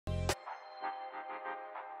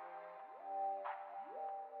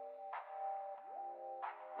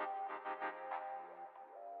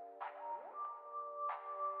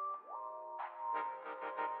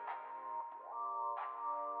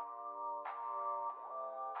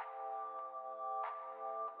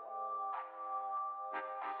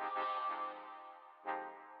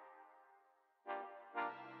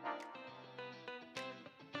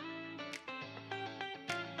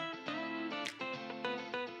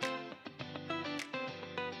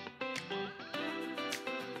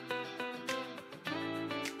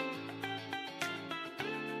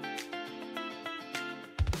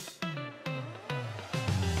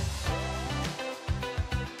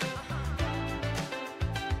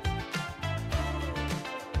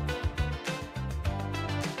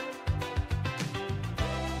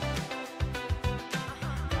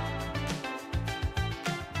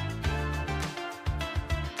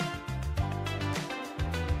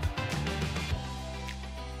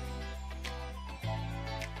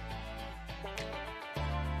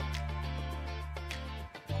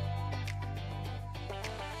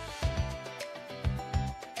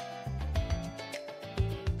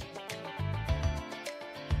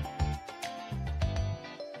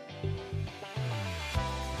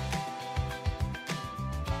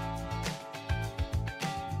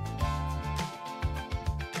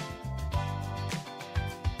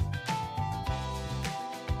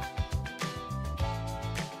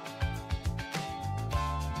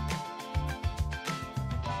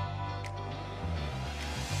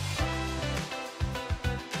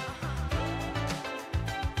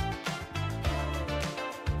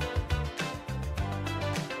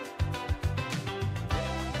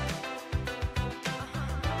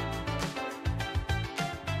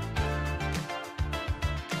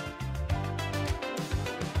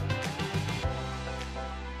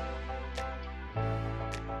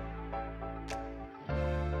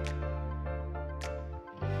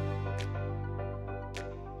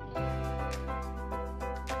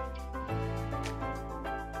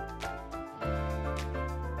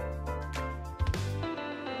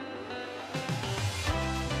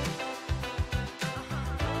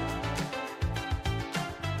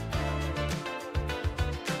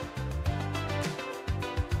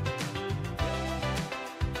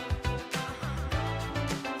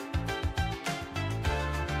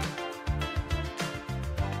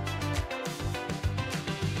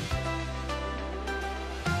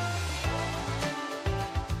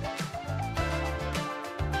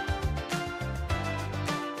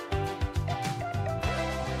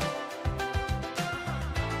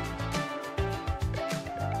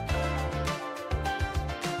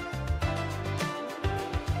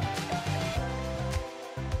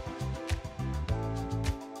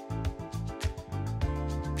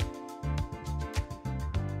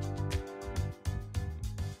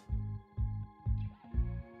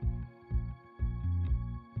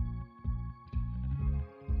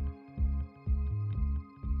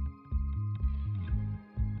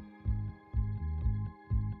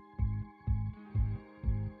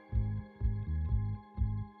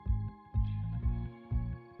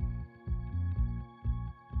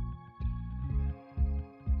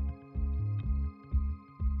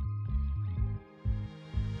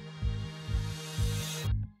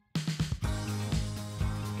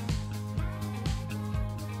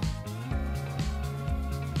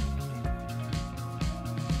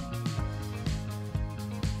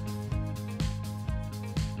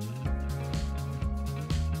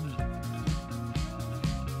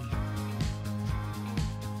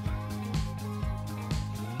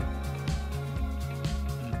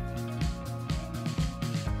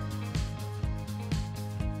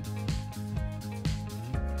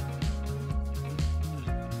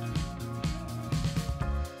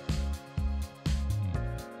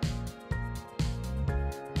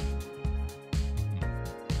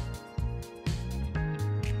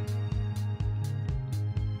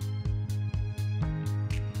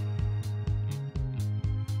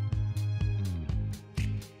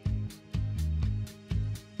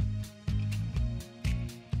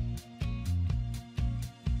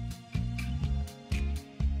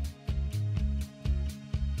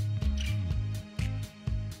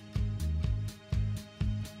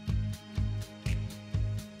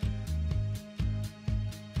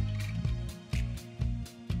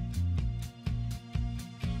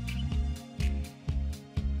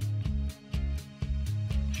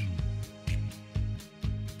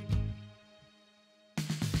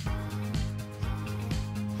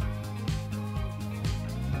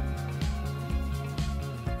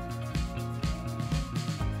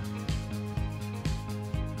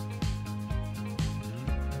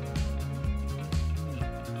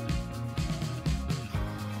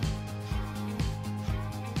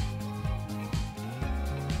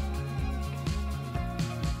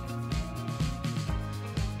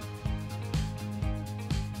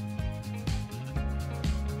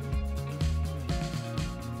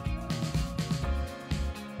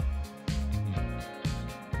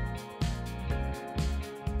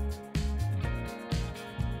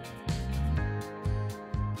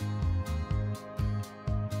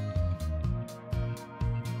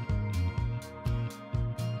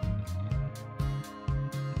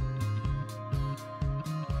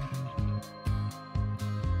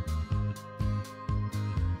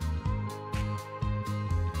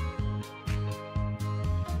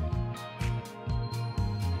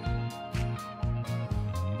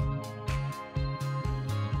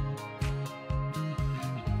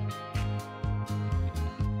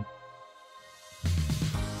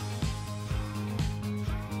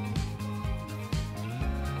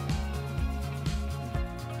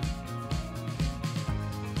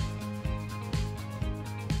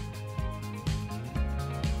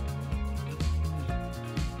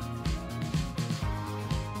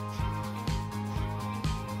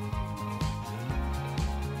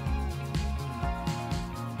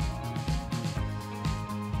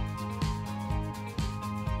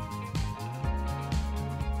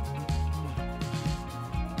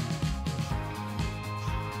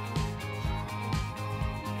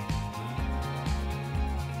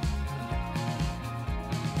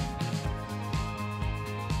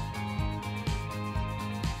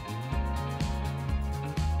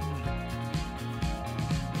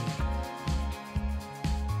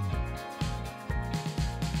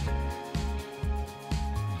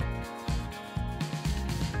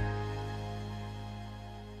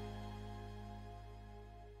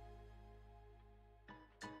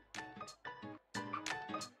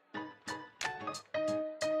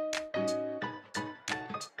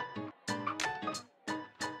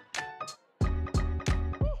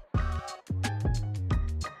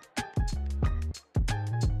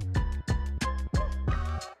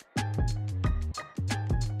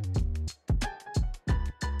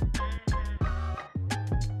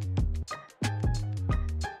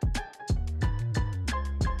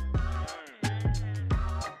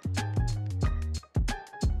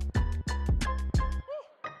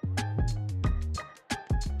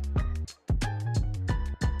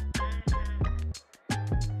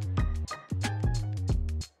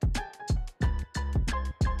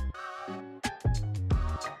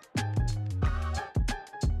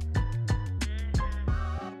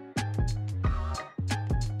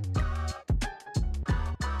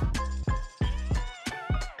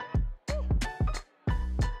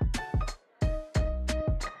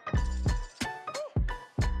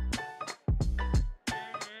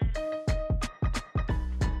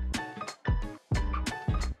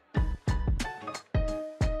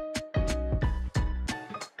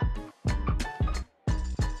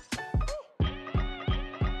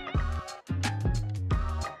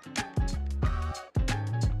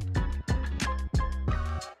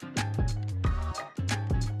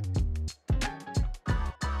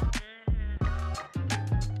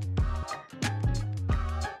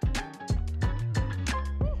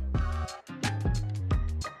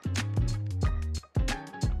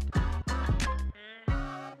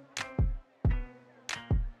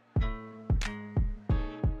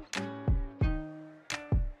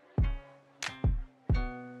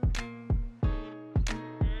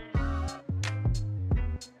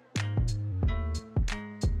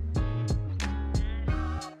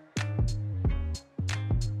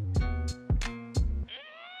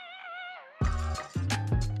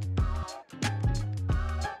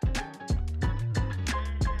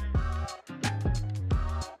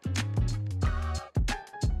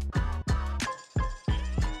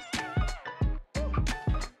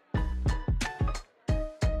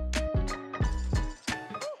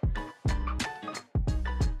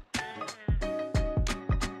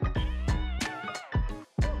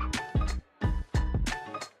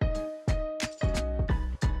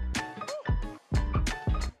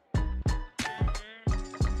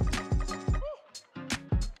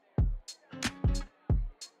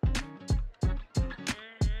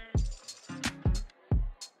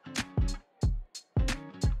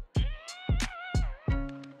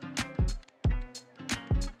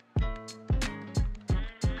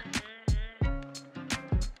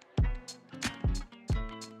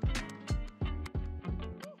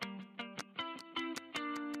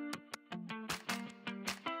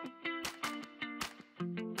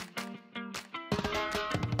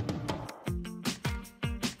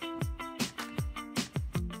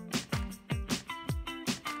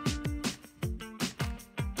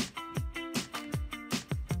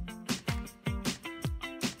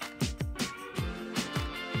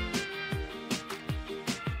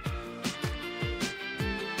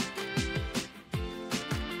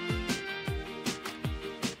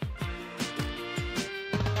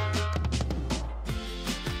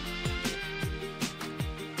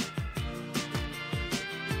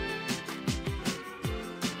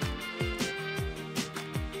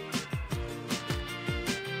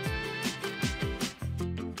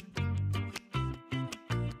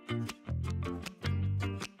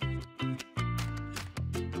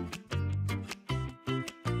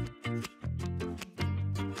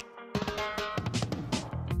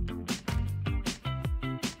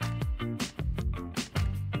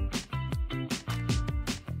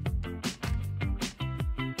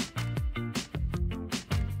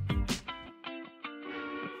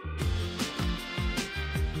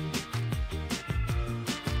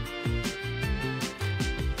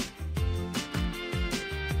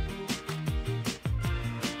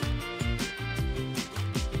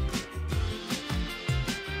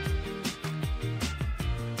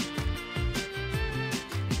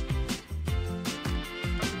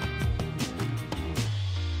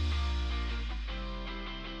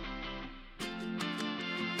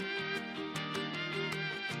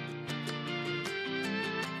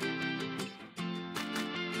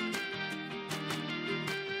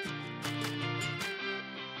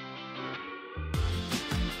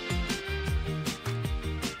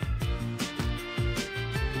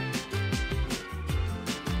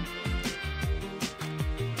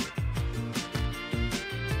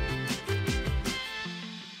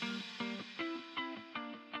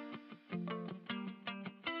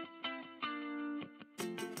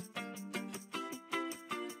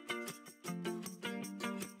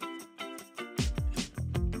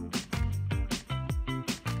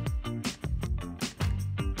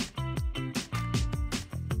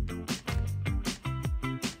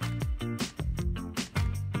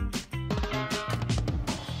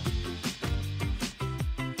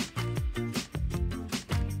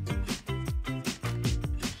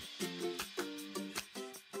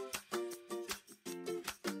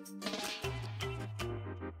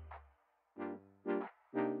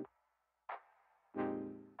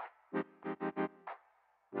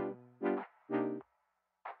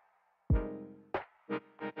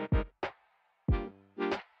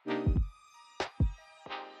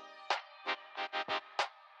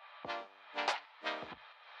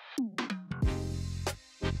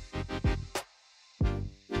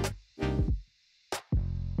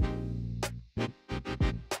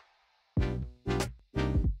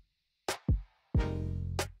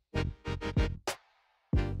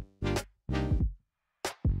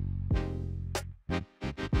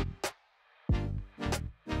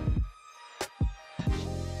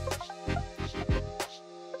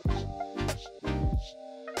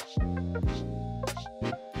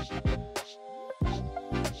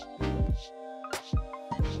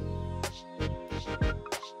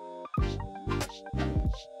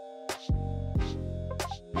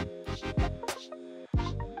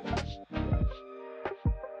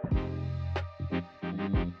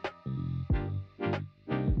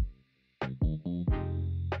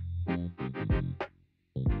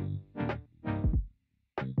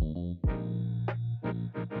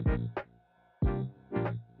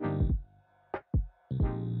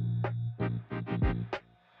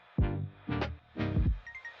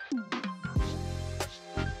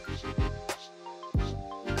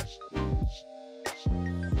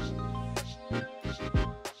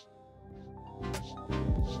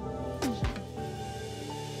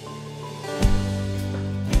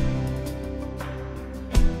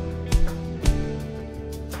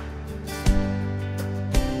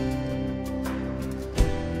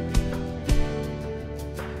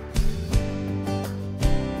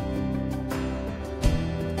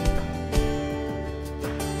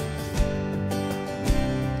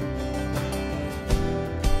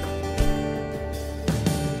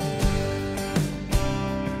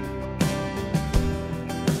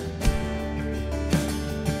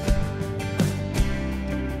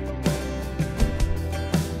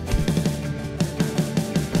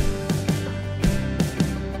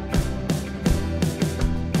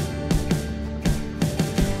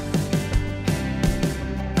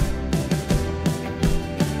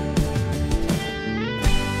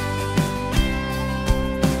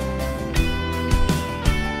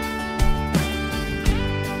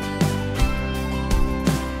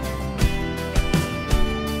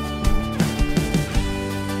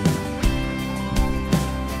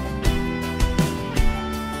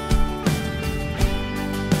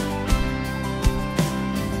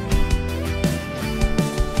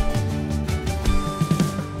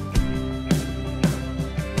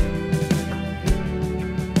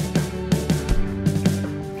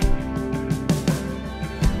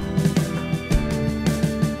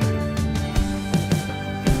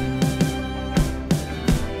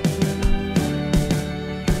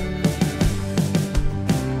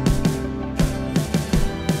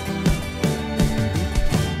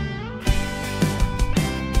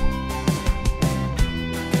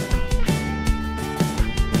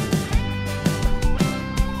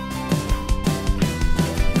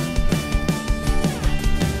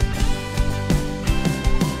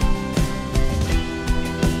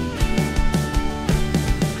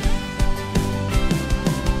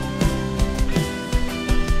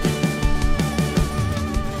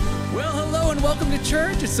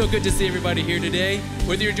so good to see everybody here today.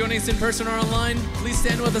 Whether you're joining us in person or online, please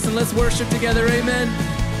stand with us and let's worship together. Amen.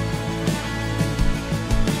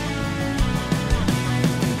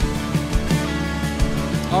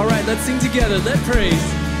 All right, let's sing together. Let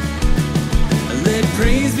praise. Let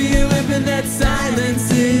praise be a weapon that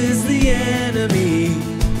silences the enemy.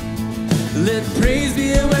 Let praise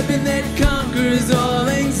be a weapon that conquers all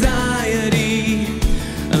anxiety.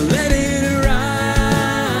 Let it arise.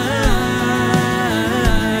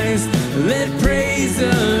 Let praise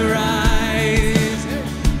arise.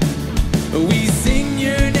 We sing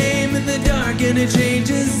your name in the dark and it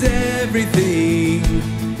changes everything.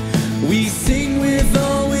 We sing with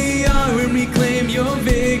all we are and we claim your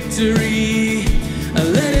victory.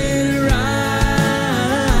 Let it arise.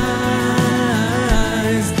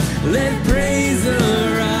 Let praise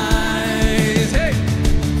arise. Hey!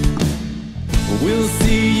 We'll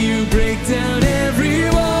see you break down every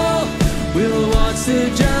wall. We'll watch the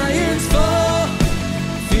giants fall.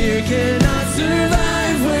 Fear cannot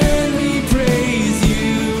survive when we praise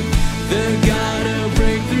you. The God of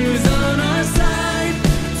breakthroughs on our side,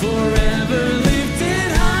 forever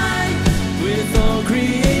lifted high. With all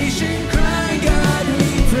creation cry, God,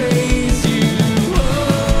 we praise you. Oh,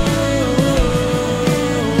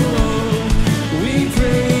 we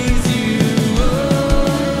praise you. Oh,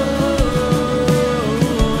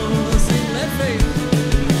 sing, let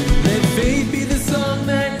faith be the song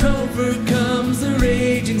that overcomes the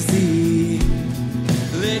raging sea.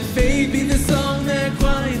 Let faith be the song that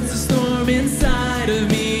quiets the storm inside of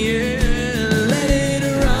me. Yeah. Let it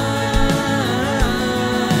arise.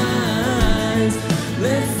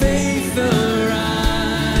 Let faith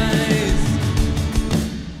arise.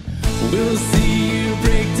 We'll see you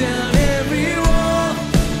break down every wall.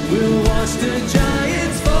 We'll watch the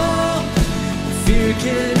giants fall. Fear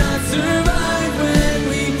cannot survive when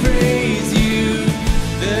we praise you.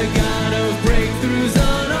 The God of breakthroughs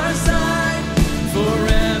on our side,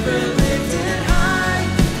 forever lifted high.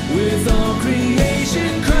 With all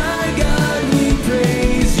creation cry, God, we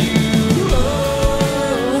praise you. Oh,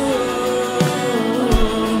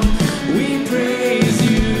 we praise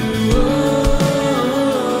you. Oh,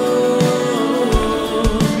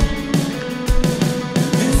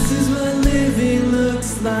 this is what living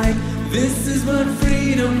looks like. This is what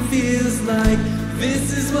freedom feels like.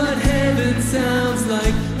 This is what heaven sounds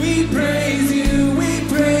like. We praise you, we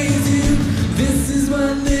praise you. This is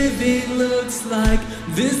what living looks like.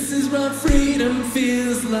 This is what freedom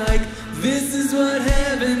feels like. This is what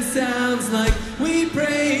heaven sounds like. We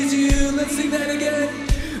praise you. Let's sing that again.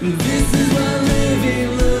 This is what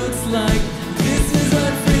living looks like. This is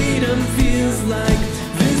what freedom feels like.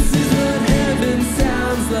 This is what heaven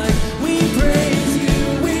sounds like. We praise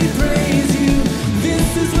you, we praise you. This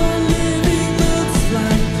is what living looks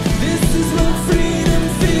like. This is what freedom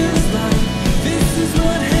feels like. This is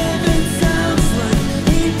what heaven sounds like.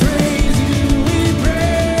 We praise you, we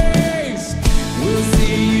praise. We'll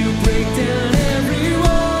see you break down every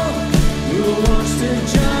wall. We'll watch the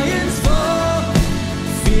giants fall.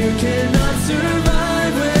 Fear cannot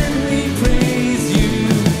survive when we praise you.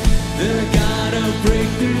 The God of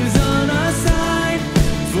breakthroughs on our side,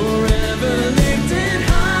 forever lifted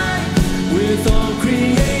high. With all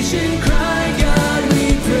creation cry, God, we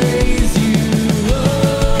praise you. Oh,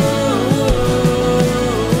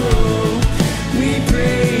 we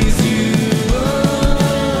praise you. Oh,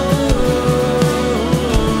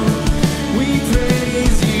 we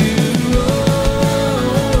praise you. Oh,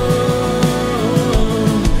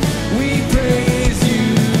 we praise you.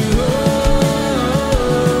 Oh,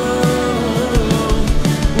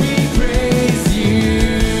 we praise you.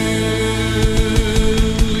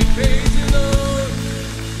 We praise you, Lord.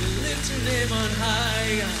 We lift your name on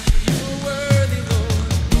high. You are worthy, Lord.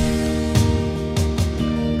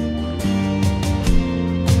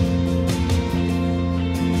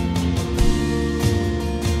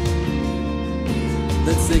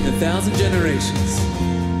 Let's sing 1,000 generations.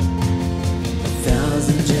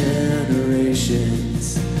 1,000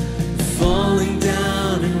 generations falling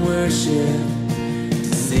down in worship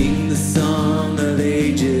to sing the song of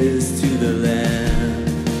ages to the Lamb.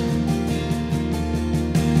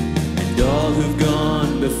 And all who've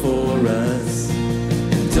gone before us,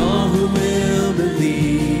 and all who will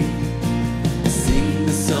believe, sing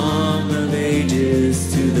the song of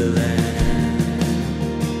ages to the Lamb.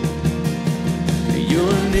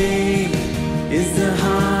 Your name is the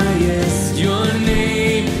highest. Your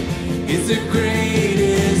name is the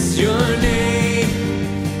greatest. Your name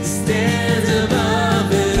stands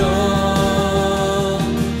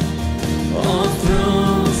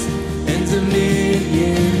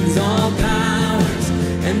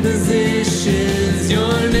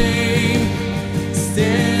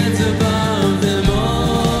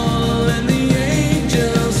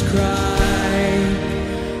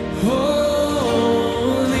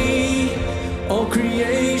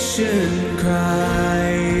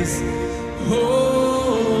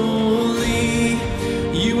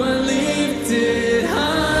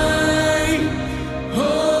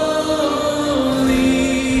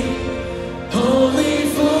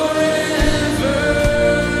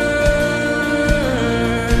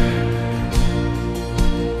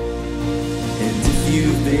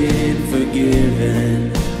you've been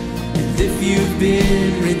forgiven, and if you've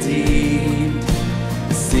been redeemed,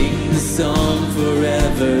 sing the song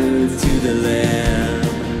forever to the Lamb.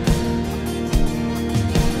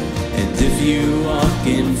 And if you walk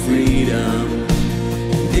in freedom,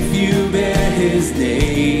 and if you bear His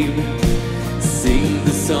name, sing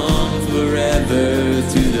the song forever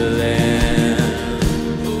to the Lamb.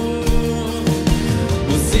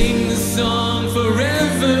 We'll sing the song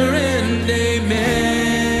forever and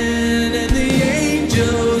amen. And the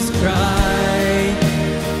angels cry,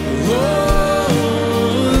 holy.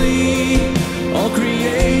 All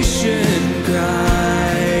creation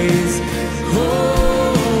cries,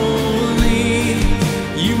 holy.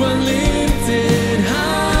 You are lifted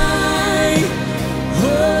high,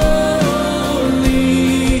 holy,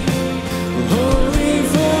 holy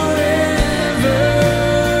forever.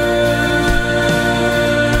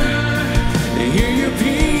 Hear your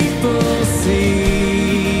people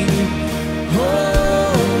sing,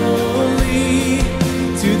 holy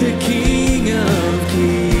to the King of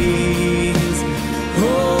Kings.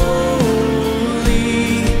 Holy,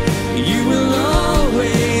 you will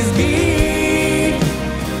always be.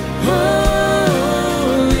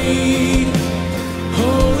 Holy,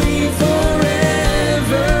 holy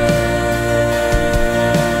forever.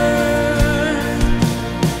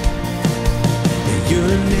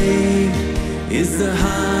 Your name is the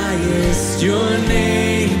highest, your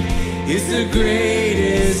name is the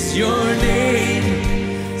greatest, your name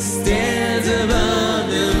stands above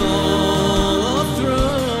them all.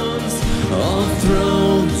 All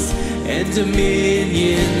thrones and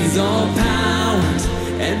dominions, all powers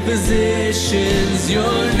and positions,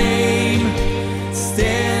 your name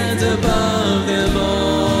stands above them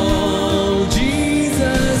all.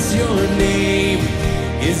 Jesus, your name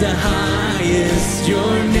is the highest,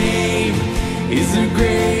 your name is the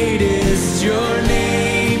greatest, your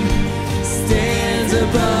name stands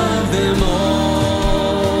above them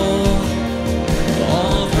all.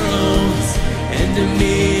 All thrones and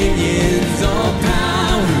dominions, all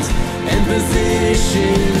powers and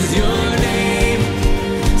positions, your name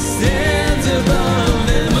stands above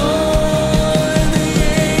them all. And the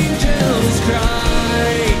angels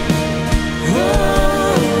cry,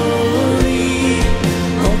 holy.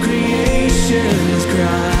 All creations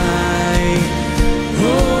cry,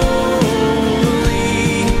 holy.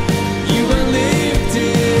 You are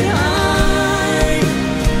lifted high,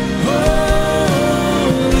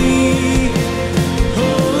 holy,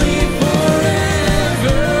 holy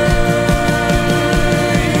forever.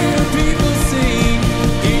 Hear your people sing,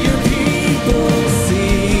 hear your people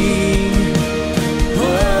sing,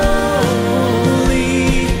 holy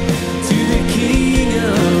to the King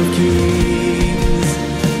of Kings.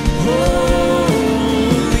 Holy,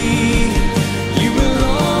 you will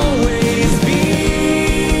always be.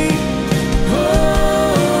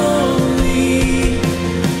 Holy,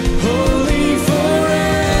 holy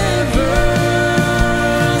forever.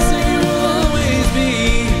 Say you will always be.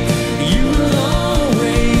 You will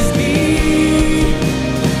always be.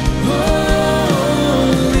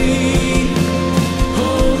 Holy,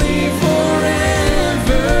 holy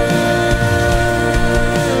forever.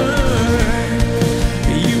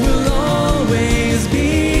 You will always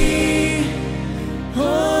be.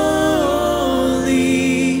 Holy,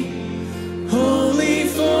 holy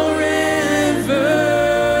forever.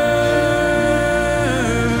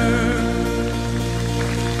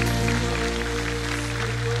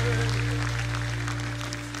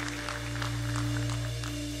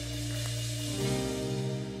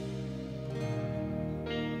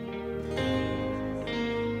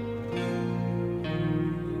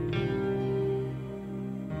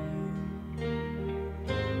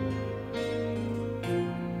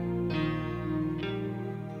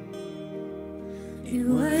 It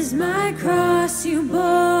was my cross you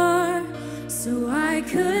bore, so I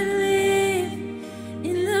could live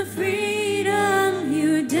in the freedom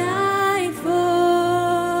you died for.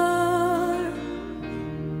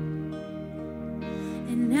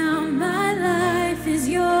 And now my life is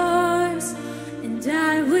yours, and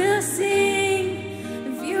I will sing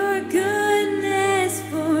of your goodness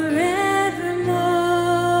forevermore.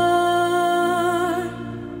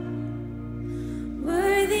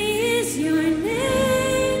 Worthy is your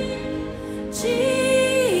name, Jesus.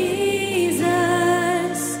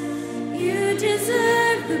 You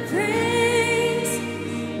deserve the praise.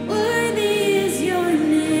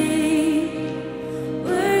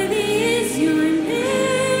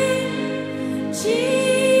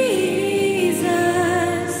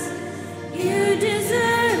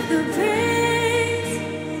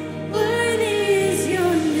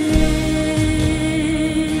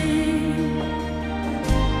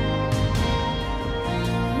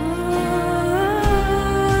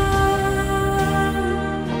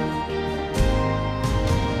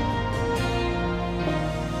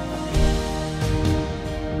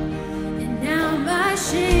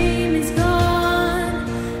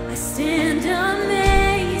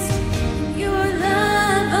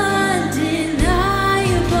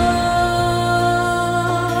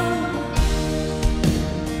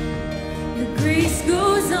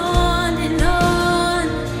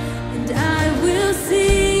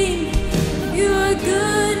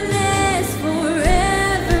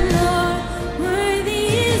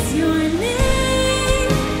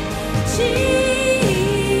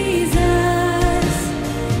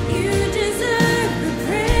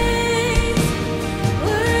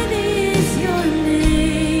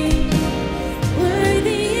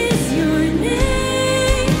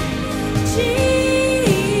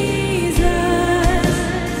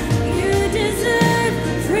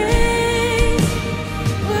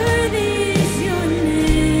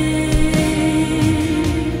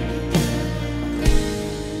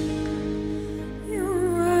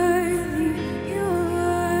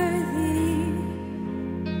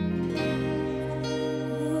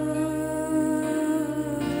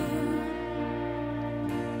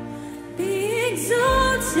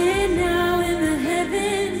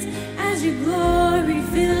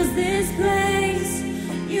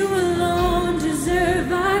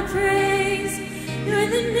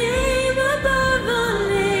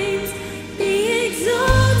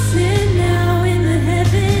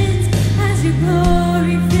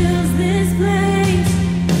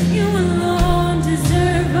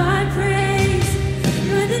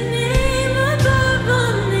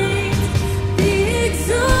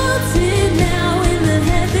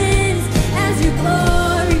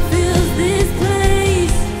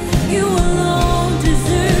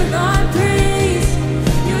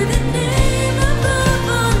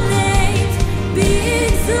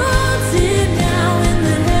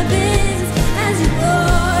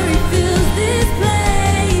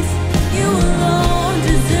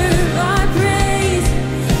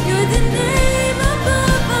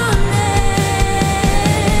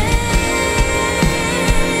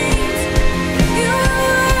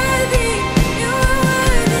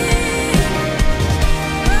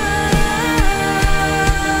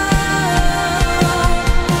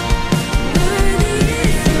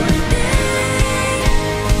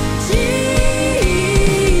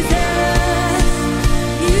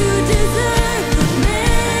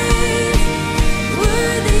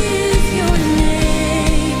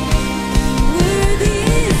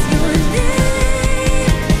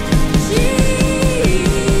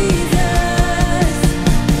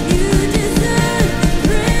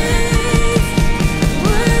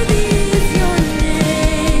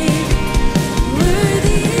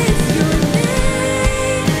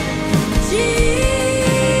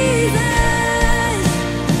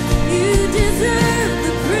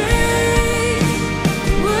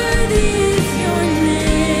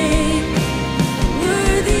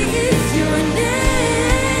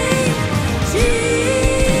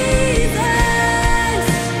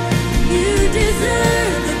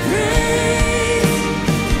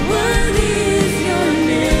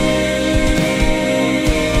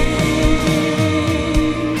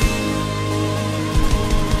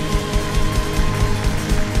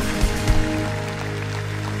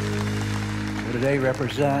 Today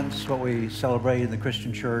represents what we celebrate in the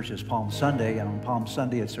Christian church as Palm Sunday, and on Palm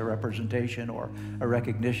Sunday it's a representation or a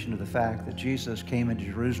recognition of the fact that Jesus came into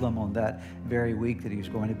Jerusalem on that very week that he was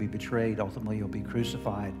going to be betrayed. Ultimately, he'll be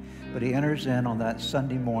crucified. But he enters in on that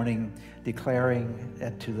Sunday morning declaring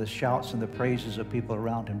to the shouts and the praises of people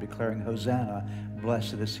around him, declaring, "Hosanna,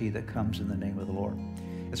 blessed is he that comes in the name of the Lord."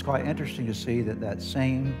 It's quite interesting to see that that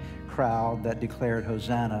same crowd that declared,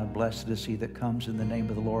 "Hosanna, blessed is he that comes in the name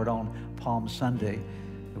of the Lord" on Palm Sunday,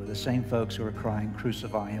 they were the same folks who were crying,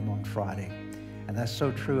 "Crucify him" on Friday. And that's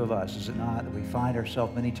so true of us, is it not? That we find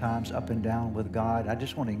ourselves many times up and down with God. I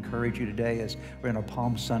just want to encourage you today as we're in a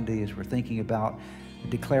Palm Sunday, as we're thinking about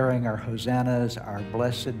declaring our hosannas, our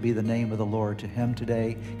blessed be the name of the Lord to him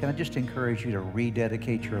today. Can I just encourage you to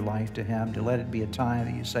rededicate your life to him, to let it be a time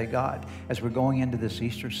that you say, "God, as we're going into this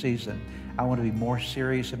Easter season, I want to be more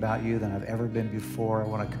serious about you than I've ever been before. I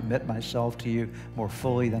want to commit myself to you more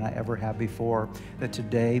fully than I ever have before, that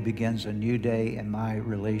today begins a new day in my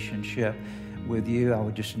relationship with you." I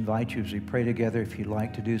would just invite you as we pray together, if you'd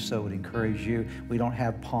like to do so, I would encourage you. We don't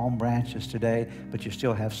have palm branches today, but you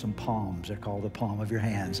still have some palms. They're called the palm of your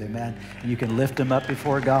hands, amen? And you can lift them up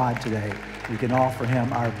before God today. We can offer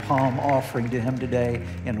him our palm offering to him today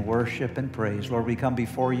in worship and praise. Lord, we come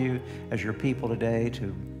before you as your people today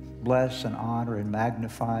to bless and honor and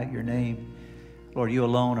magnify your name. Lord, you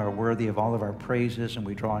alone are worthy of all of our praises, and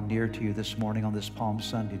we draw near to you this morning on this Palm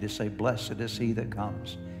Sunday to say, "Blessed is he that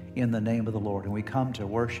comes in the name of the Lord." And we come to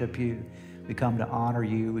worship you. We come to honor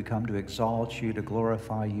you. We come to exalt you, to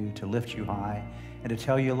glorify you, to lift you high, and to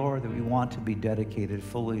tell you, Lord, that we want to be dedicated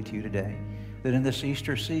fully to you today. That in this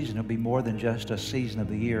Easter season, it'll be more than just a season of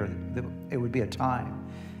the year. That it would be a time,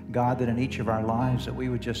 God, that in each of our lives that we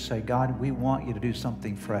would just say, "God, we want you to do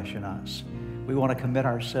something fresh in us. We want to commit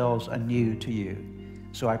ourselves anew to you."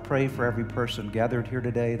 So I pray for every person gathered here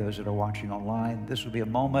today, those that are watching online, this will be a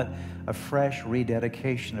moment of fresh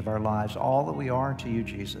rededication of our lives, all that we are to you,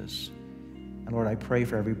 Jesus. And Lord, I pray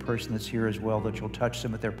for every person that's here as well, that you'll touch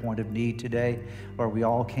them at their point of need today. Lord, we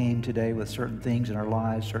all came today with certain things in our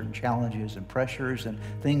lives, certain challenges and pressures and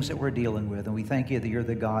things that we're dealing with. And we thank you that you're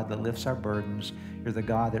the God that lifts our burdens. You're the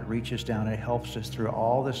God that reaches down and helps us through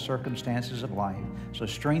all the circumstances of life. So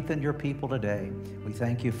strengthen your people today. We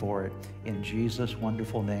thank you for it. In Jesus'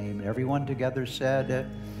 wonderful name. And everyone together said,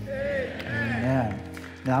 Amen.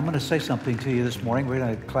 Now, I'm going to say something to you this morning. We're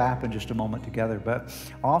going to clap in just a moment together. But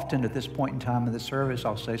often at this point in time in the service,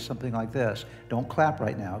 I'll say something like this. Don't clap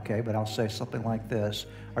right now, okay? But I'll say something like this.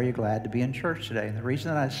 Are you glad to be in church today? And the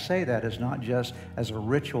reason that I say that is not just as a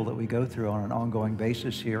ritual that we go through on an ongoing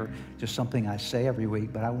basis here, just something I say every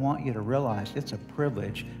week, but I want you to realize it's a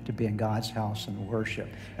privilege to be in God's house and worship.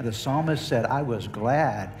 And the psalmist said, "I was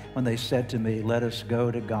glad when they said to me, 'Let us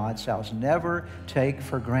go to God's house.'" Never take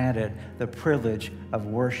for granted the privilege of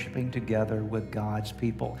worshiping together with God's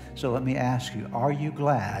people. So let me ask you, are you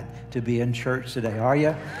glad to be in church today? Are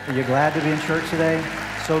you? Are you glad to be in church today?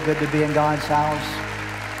 So good to be in God's house.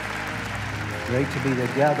 Great to be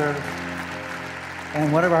together.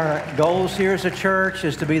 And one of our goals here as a church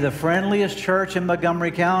is to be the friendliest church in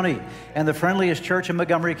Montgomery County. And the friendliest church in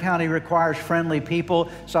Montgomery County requires friendly people.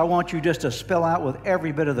 So I want you just to spill out with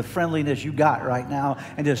every bit of the friendliness you got right now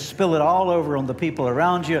and just spill it all over on the people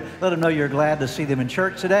around you. Let them know you're glad to see them in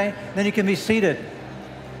church today. Then you can be seated.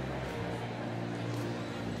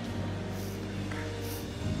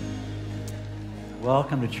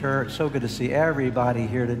 Welcome to church. So good to see everybody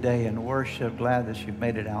here today in worship. Glad that you've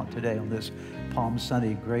made it out today on this Palm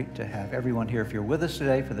Sunday. Great to have everyone here. If you're with us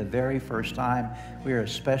today for the very first time, we are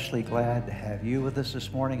especially glad to have you with us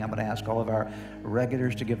this morning. I'm going to ask all of our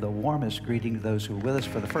regulars to give the warmest greeting to those who are with us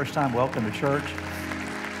for the first time. Welcome to church.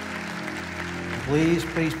 Please,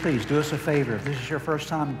 please, please do us a favor. If this is your first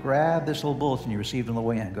time, grab this little bulletin you received on the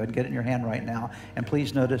way in. Go ahead and get it in your hand right now. And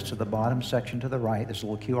please notice to the bottom section to the right, this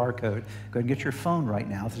little QR code. Go ahead and get your phone right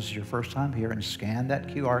now if this is your first time here and scan that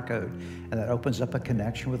QR code. And that opens up a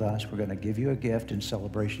connection with us. We're going to give you a gift in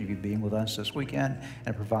celebration of you being with us this weekend.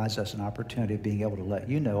 And it provides us an opportunity of being able to let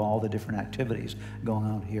you know all the different activities going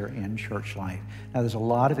on here in church life. Now, there's a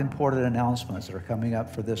lot of important announcements that are coming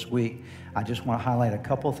up for this week. I just want to highlight a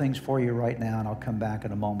couple things for you right now, and I'll come back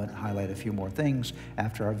in a moment and highlight a few more things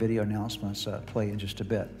after our video announcements play in just a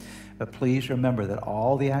bit. But please remember that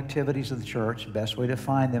all the activities of the church, the best way to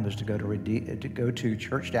find them is to go to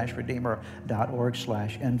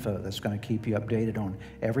church-redeemer.org/info. That's going to keep you updated on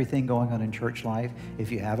everything going on in church life.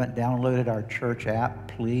 If you haven't downloaded our church app,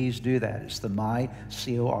 please do that. It's the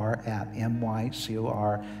MyCOR app,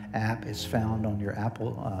 MyCOR app. It's found on your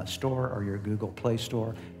Apple Store or your Google Play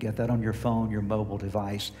Store. Get that on your phone, your mobile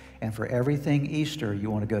device. And for everything Easter,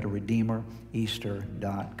 you want to go to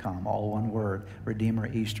RedeemerEaster.com. All one word,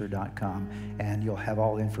 RedeemerEaster.com. And you'll have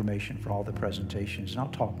all the information for all the presentations. And I'll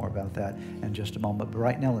talk more about that in just a moment. But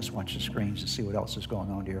right now, let's watch the screens and see what else is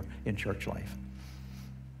going on here in church life.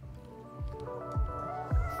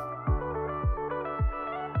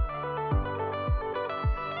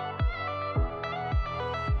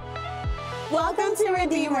 Welcome to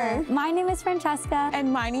Redeemer. My name is Francesca.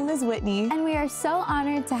 And my name is Whitney. And we are so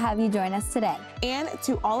honored to have you join us today. And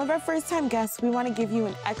to all of our first-time guests, we want to give you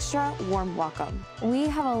an extra warm welcome. We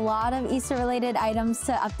have a lot of Easter-related items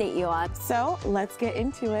to update you on. So let's get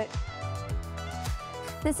into it.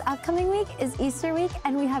 This upcoming week is Easter week,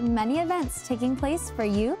 and we have many events taking place for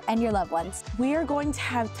you and your loved ones. We are going to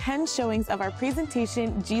have 10 showings of our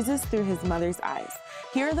presentation, Jesus Through His Mother's Eyes.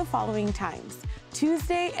 Here are the following times.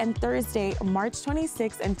 Tuesday and Thursday, March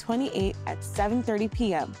 26th and 28th at 7:30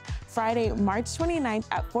 p.m. Friday, March 29th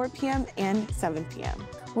at 4 p.m. and 7 p.m.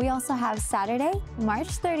 We also have Saturday,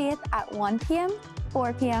 March 30th at 1 p.m.,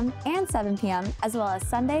 4 p.m., and 7 p.m., as well as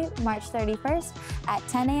Sunday, March 31st at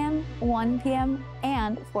 10 a.m., 1 p.m.,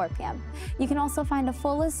 and 4 p.m. You can also find a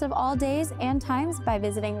full list of all days and times by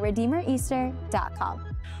visiting RedeemerEaster.com.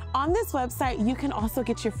 On this website, you can also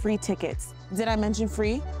get your free tickets. Did I mention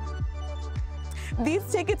free? These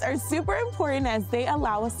tickets are super important as they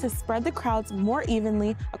allow us to spread the crowds more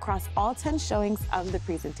evenly across all 10 showings of the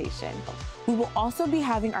presentation. We will also be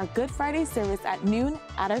having our Good Friday service at noon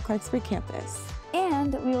at our Clarksburg campus.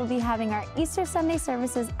 And we will be having our Easter Sunday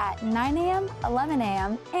services at 9 a.m., 11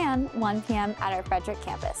 a.m., and 1 p.m. at our Frederick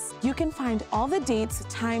campus. You can find all the dates,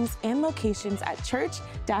 times, and locations at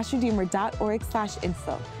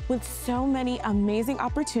church-redeemer.org/info. With so many amazing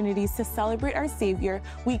opportunities to celebrate our Savior,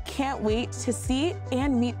 we can't wait to see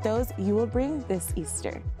and meet those you will bring this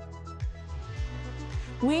Easter.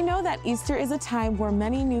 We know that Easter is a time where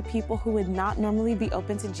many new people who would not normally be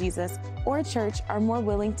open to Jesus or church are more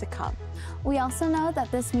willing to come. We also know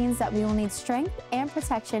that this means that we will need strength and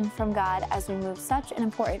protection from God as we move such an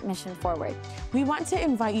important mission forward. We want to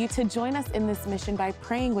invite you to join us in this mission by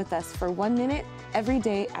praying with us for 1 minute every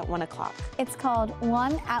day at 1 o'clock. It's called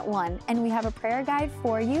 1 at 1, and we have a prayer guide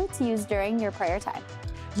for you to use during your prayer time.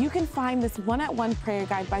 You can find this 1 at 1 prayer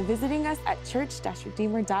guide by visiting us at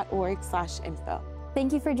church-redeemer.org/info.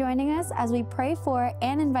 Thank you for joining us as we pray for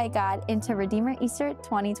and invite God into Redeemer Easter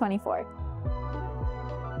 2024.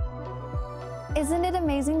 Isn't it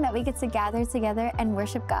amazing that we get to gather together and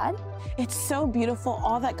worship God? It's so beautiful,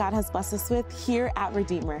 all that God has blessed us with here at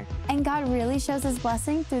Redeemer. And God really shows His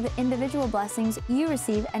blessing through the individual blessings you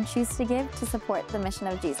receive and choose to give to support the mission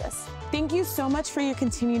of Jesus. Thank you so much for your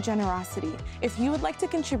continued generosity. If you would like to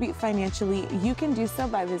contribute financially, you can do so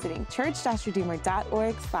by visiting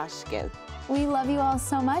church-redeemer.org/give. We love you all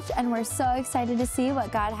so much, and we're so excited to see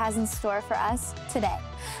what God has in store for us today.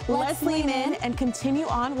 Let's lean in and continue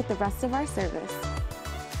on with the rest of our service.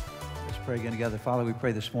 Let's pray again together. Father, we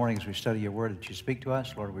pray this morning as we study your word that you speak to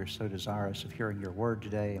us. Lord, we're so desirous of hearing your word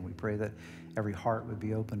today, and we pray that every heart would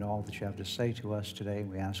be open to all that you have to say to us today.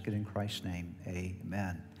 We ask it in Christ's name.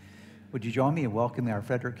 Amen. Would you join me in welcoming our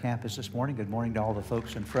Frederick campus this morning? Good morning to all the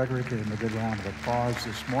folks in Frederick. Give them a good round of applause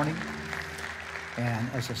this morning. And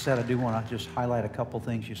as I said, I do want to just highlight a couple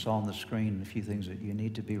things you saw on the screen and a few things that you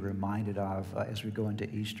need to be reminded of as we go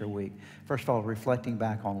into Easter week. First of all, reflecting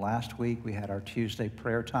back on last week, we had our Tuesday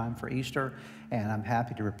prayer time for Easter, and I'm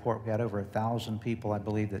happy to report we had over 1,000 people, I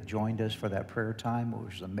believe, that joined us for that prayer time,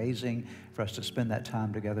 which was amazing for us to spend that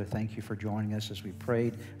time together. Thank you for joining us as we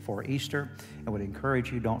prayed for Easter. I would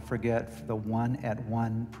encourage you, don't forget the 1 at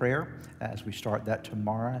 1 prayer as we start that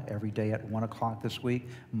tomorrow, every day at 1 o'clock this week,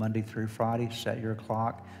 Monday through Friday. Set your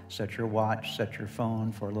clock, set your watch, set your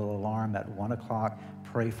phone for a little alarm at 1 o'clock.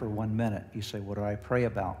 Pray for 1 minute. You say, what do I pray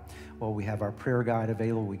about? Well, we have our prayer guide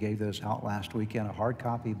available. We gave those out last weekend, a hard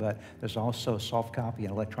copy, but there's also a soft copy,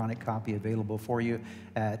 an electronic copy available for you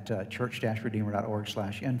at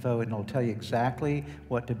church-redeemer.org/info, and it'll tell you exactly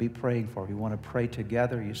what to be praying for. If you want to pray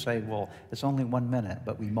together, you say, well, it's only 1 minute,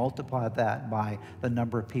 but we multiply that by the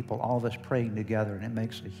number of people, all of us praying together, and it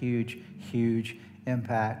makes a huge, huge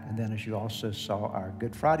impact. And then as you also saw our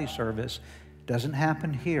Good Friday service, Doesn't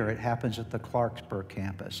happen here. It happens at the Clarksburg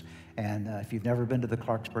campus. And if you've never been to the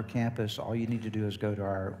Clarksburg campus, all you need to do is go to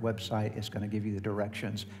our website. It's going to give you the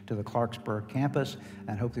directions to the Clarksburg campus,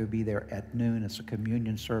 and hopefully we'll be there at noon. It's a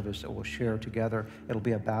communion service that we'll share together. It'll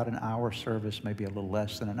be about an hour service, maybe a little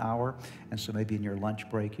less than an hour. And so maybe in your lunch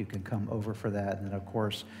break, you can come over for that. And then, of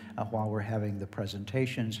course, while we're having the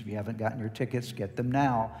presentations, if you haven't gotten your tickets, get them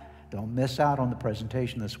now. Don't miss out on the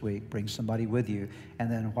presentation this week. Bring somebody with you. And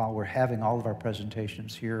then while we're having all of our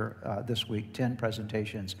presentations here this week, 10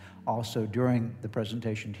 presentations, also during the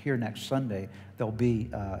presentation here next Sunday, there'll be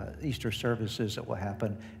Easter services that will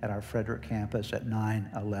happen at our Frederick campus at 9,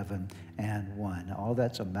 11, and 1. Now, all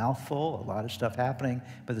that's a mouthful, a lot of stuff happening,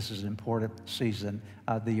 but this is an important season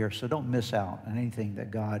of the year. So don't miss out on anything that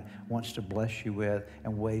God wants to bless you with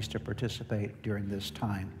and ways to participate during this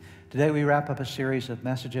time. Today we wrap up a series of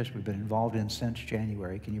messages we've been involved in since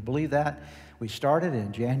January. Can you believe that? We started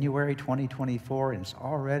in January 2024, and it's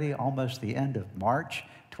already almost the end of March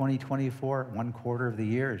 2024. 1/4 of the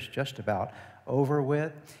year is just about over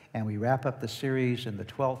with. And we wrap up the series in the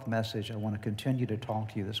 12th message. I want to continue to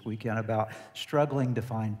talk to you this weekend about struggling to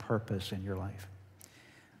find purpose in your life.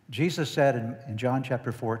 Jesus said in John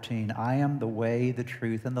chapter 14, I am the way, the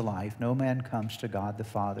truth, and the life. No man comes to God the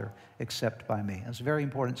Father except by me. That's a very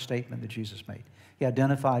important statement that Jesus made. He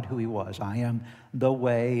identified who he was. I am the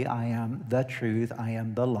way, I am the truth, I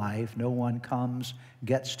am the life. No one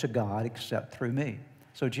gets to God except through me.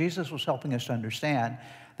 So Jesus was helping us to understand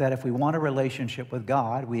that if we want a relationship with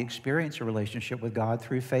God, we experience a relationship with God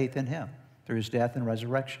through faith in him, through his death and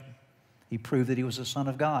resurrection. He proved that he was the Son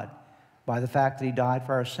of God by the fact that he died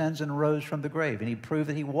for our sins and rose from the grave. And he proved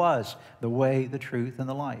that he was the way, the truth, and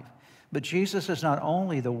the life. But Jesus is not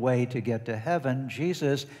only the way to get to heaven,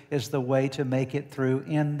 Jesus is the way to make it through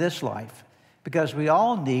in this life. Because we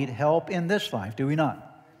all need help in this life, do we not?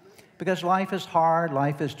 Because life is hard,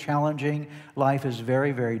 life is challenging, life is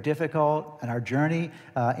very, very difficult. And our journey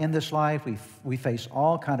in this life, we face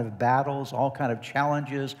all kind of battles, all kind of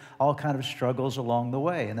challenges, all kind of struggles along the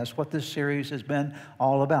way. And that's what this series has been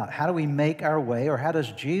all about. How do we make our way, or how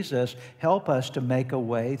does Jesus help us to make a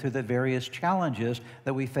way through the various challenges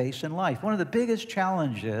that we face in life? One of the biggest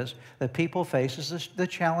challenges that people face is the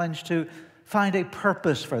challenge to find a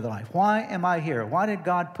purpose for life. Why am I here? Why did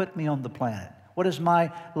God put me on the planet? What is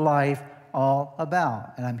my life all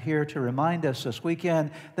about? And I'm here to remind us this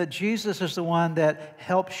weekend that Jesus is the one that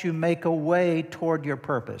helps you make a way toward your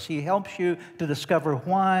purpose. He helps you to discover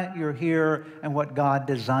why you're here and what God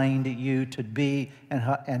designed you to be, and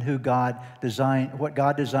what God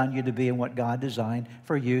designed you to be and what God designed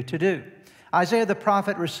for you to do. Isaiah the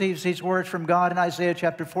prophet receives these words from God in Isaiah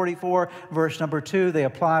chapter 44, verse number 2. They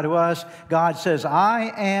apply to us. God says,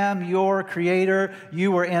 I am your creator.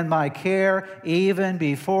 You were in my care even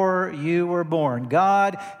before you were born.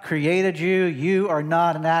 God created you. You are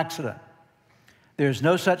not an accident. There's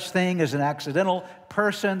no such thing as an accidental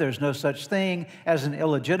person. There's no such thing as an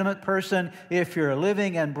illegitimate person. If you're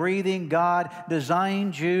living and breathing, God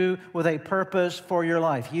designed you with a purpose for your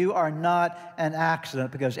life. You are not an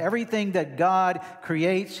accident, because everything that God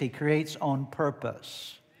creates, he creates on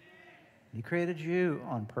purpose. He created you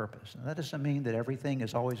on purpose. And that doesn't mean that everything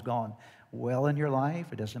has always gone well in your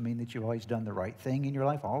life. It doesn't mean that you've always done the right thing in your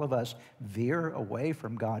life. All of us veer away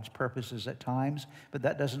from God's purposes at times, but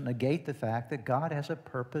that doesn't negate the fact that God has a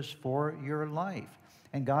purpose for your life.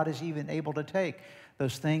 And God is even able to take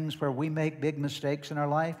those things where we make big mistakes in our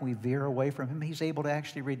life, we veer away from him. He's able to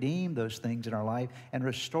actually redeem those things in our life and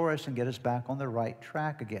restore us and get us back on the right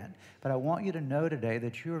track again. But I want you to know today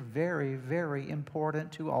that you're very, very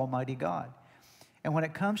important to Almighty God. And when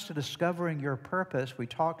it comes to discovering your purpose, we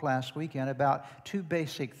talked last weekend about two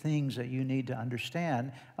basic things that you need to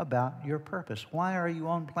understand about your purpose. Why are you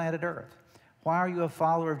on planet Earth? Why are you a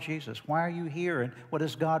follower of Jesus? Why are you here? And what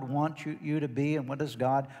does God want you to be? And what does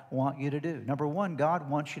God want you to do? Number one, God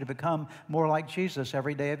wants you to become more like Jesus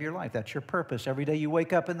every day of your life. That's your purpose. Every day you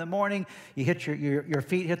wake up in the morning, you hit your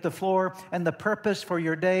feet hit the floor, and the purpose for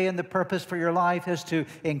your day and the purpose for your life is to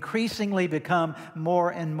increasingly become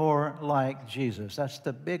more and more like Jesus. That's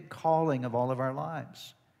the big calling of all of our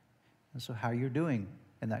lives. And so how are you doing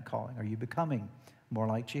in that calling? Are you becoming more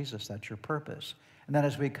like Jesus? That's your purpose. And then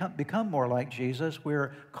as we become more like Jesus,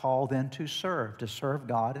 we're called then to serve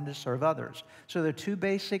God and to serve others. So there are two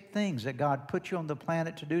basic things that God put you on the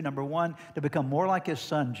planet to do. Number one, to become more like his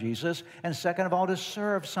son, Jesus. And second of all, to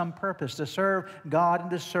serve some purpose, to serve God and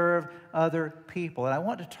to serve other people. And I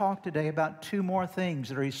want to talk today about two more things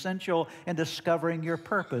that are essential in discovering your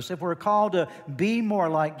purpose. If we're called to be more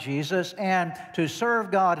like Jesus and to serve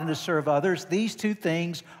God and to serve others, these two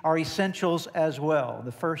things are essentials as well. well.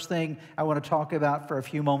 The first thing I want to talk about for a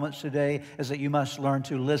few moments today is that you must learn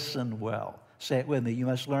to listen well. Say it with me. You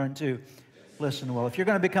must learn to listen well. If you're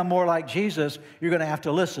going to become more like Jesus, you're going to have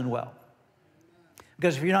to listen well.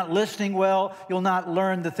 Because if you're not listening well, you'll not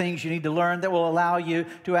learn the things you need to learn that will allow you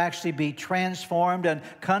to actually be transformed and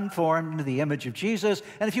conformed into the image of Jesus.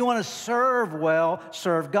 And if you want to serve well,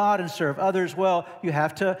 serve God and serve others well, you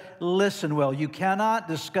have to listen well. You cannot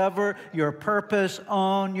discover your purpose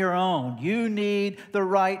on your own. You need the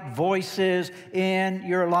right voices in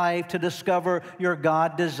your life to discover your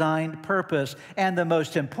God-designed purpose. And the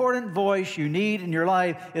most important voice you need in your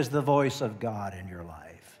life is the voice of God in your life.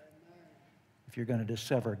 If you're going to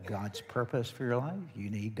discover God's purpose for your life, you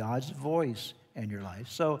need God's voice in your life.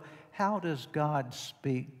 So how does God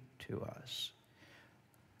speak to us?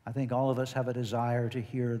 I think all of us have a desire to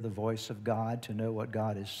hear the voice of God, to know what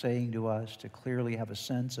God is saying to us, to clearly have a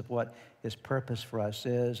sense of what His purpose for us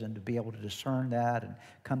is, and to be able to discern that and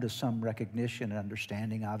come to some recognition and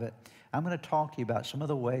understanding of it. I'm going to talk to you about some of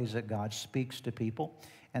the ways that God speaks to people,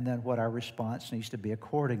 and then what our response needs to be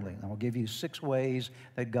accordingly. And I'll give you 6 ways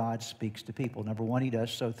that God speaks to people. Number 1, He does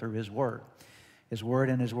so through His Word. His Word,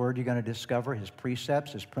 in His Word, you're going to discover His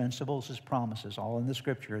precepts, His principles, His promises, all in the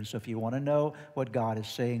Scripture. And so if you want to know what God is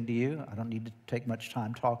saying to you, I don't need to take much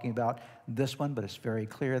time talking about this one, but it's very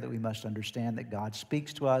clear that we must understand that God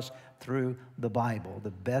speaks to us through the Bible.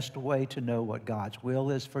 The best way to know what God's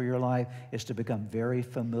will is for your life is to become very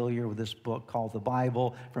familiar with this book called the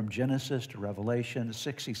Bible, from Genesis to Revelation,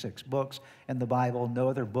 66 books in the Bible, no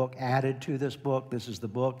other book added to this book. This is the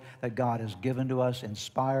book that God has given to us,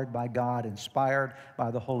 inspired by God, inspired by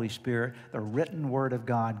the Holy Spirit, the written Word of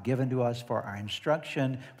God given to us for our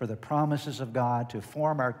instruction, for the promises of God to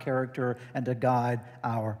form our character and to guide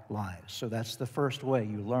our lives. So that's the first way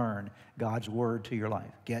you learn God's Word to your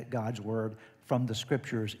life. Get God's Word from the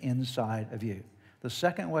Scriptures inside of you. The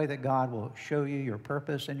second way that God will show you your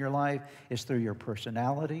purpose in your life is through your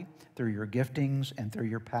personality, through your giftings, and through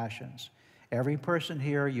your passions. Every person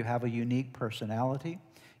here, you have a unique personality,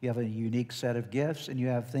 you have a unique set of gifts, and you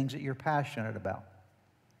have things that you're passionate about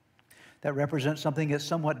that represent something that's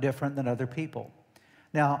somewhat different than other people.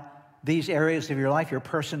 Now, these areas of your life, your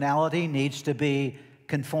personality needs to be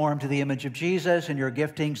conformed to the image of Jesus, and your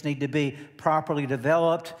giftings need to be properly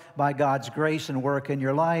developed by God's grace and work in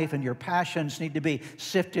your life, and your passions need to be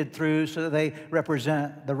sifted through so that they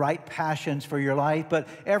represent the right passions for your life. But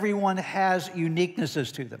everyone has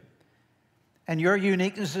uniquenesses to them, and your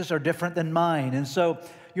uniquenesses are different than mine, and so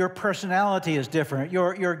your personality is different.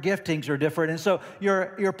 Your giftings are different, and so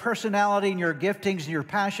your personality and your giftings and your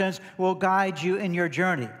passions will guide you in your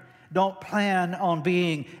journey. Don't plan on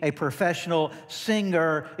being a professional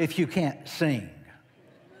singer if you can't sing.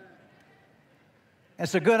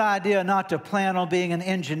 It's a good idea not to plan on being an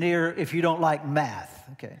engineer if you don't like math,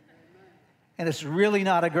 okay? And it's really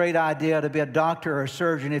not a great idea to be a doctor or a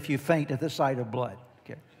surgeon if you faint at the sight of blood,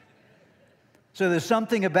 okay? So there's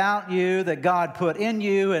something about you that God put in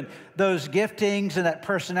you, and those giftings and that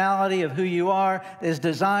personality of who you are is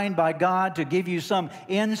designed by God to give you some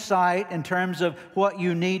insight in terms of what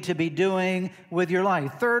you need to be doing with your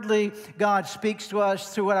life. Thirdly, God speaks to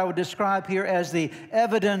us through what I would describe here as the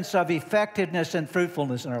evidence of effectiveness and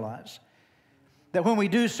fruitfulness in our lives. That when we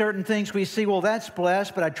do certain things, we see, well, that's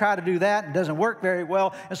blessed, but I try to do that and it doesn't work very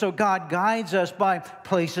well. And so God guides us by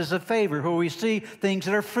places of favor where we see things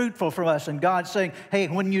that are fruitful from us. And God's saying, hey,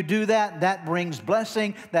 when you do that, that brings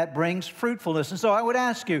blessing, that brings fruitfulness. And so I would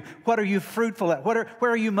ask you, what are you fruitful at? Where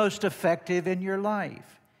are you most effective in your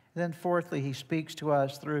life? And then fourthly, He speaks to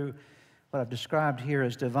us through what I've described here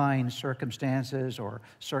as divine circumstances, or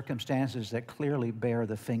circumstances that clearly bear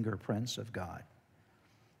the fingerprints of God.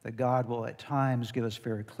 That God will at times give us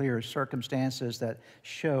very clear circumstances that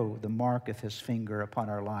show the mark of His finger upon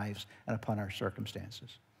our lives and upon our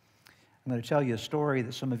circumstances. I'm going to tell you a story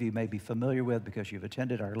that some of you may be familiar with because you've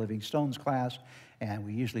attended our Living Stones class, and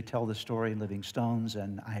we usually tell the story in Living Stones,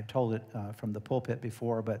 and I have told it from the pulpit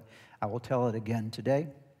before, but I will tell it again today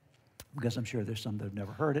because I'm sure there's some that have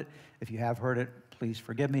never heard it. If you have heard it, please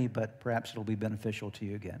forgive me, but perhaps it'll be beneficial to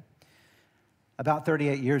you again. About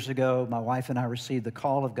 38 years ago, my wife and I received the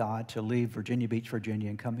call of God to leave Virginia Beach, Virginia,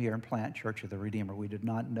 and come here and plant Church of the Redeemer. We did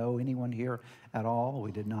not know anyone here at all.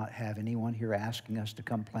 We did not have anyone here asking us to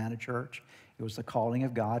come plant a church. It was the calling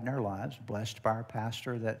of God in our lives, blessed by our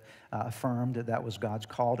pastor that affirmed that that was God's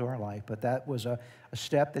call to our life. But that was a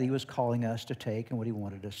step that He was calling us to take and what He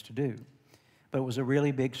wanted us to do. But it was a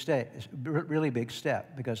really big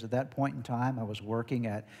step, because at that point in time, I was working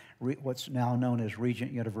at what's now known as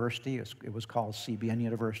Regent University. It was called CBN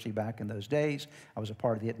University back in those days. I was a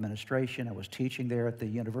part of the administration. I was teaching there at the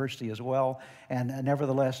university as well. And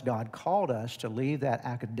nevertheless, God called us to leave that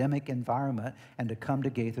academic environment and to come to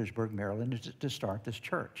Gaithersburg, Maryland, to start this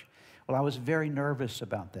church. Well, I was very nervous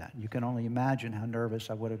about that. You can only imagine how nervous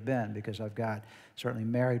I would have been, because I've got certainly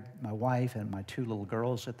married my wife and my 2 little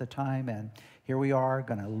girls at the time, and here we are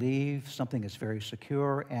going to leave something that's very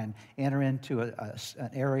secure and enter into an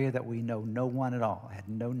area that we know no one at all. I had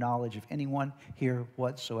no knowledge of anyone here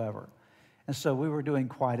whatsoever. And so we were doing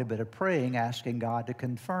quite a bit of praying, asking God to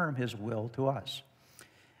confirm His will to us.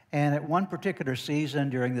 And at one particular season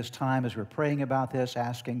during this time, as we're praying about this,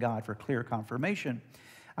 asking God for clear confirmation,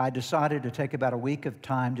 I decided to take about a week of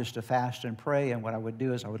time just to fast and pray. And what I would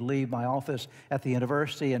do is I would leave my office at the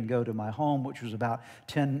university and go to my home, which was about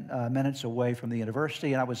 10 minutes away from the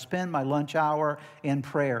university. And I would spend my lunch hour in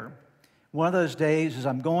prayer. One of those days is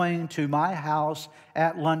I'm going to my house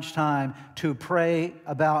at lunchtime to pray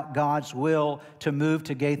about God's will to move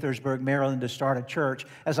to Gaithersburg, Maryland, to start a church.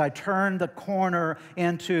 As I turned the corner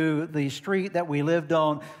into the street that we lived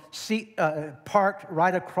on, parked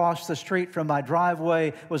right across the street from my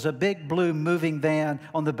driveway was a big blue moving van.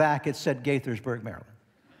 On the back it said Gaithersburg, Maryland.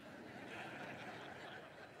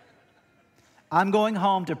 I'm going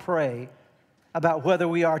home to pray about whether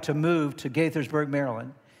we are to move to Gaithersburg,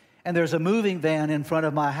 Maryland. And there's a moving van in front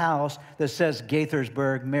of my house that says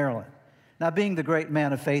Gaithersburg, Maryland. Now, being the great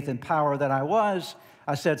man of faith and power that I was,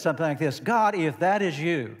 I said something like this: God, if that is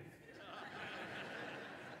you,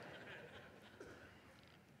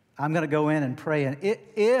 I'm going to go in and pray. And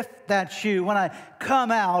if that's you, when I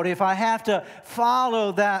come out, if I have to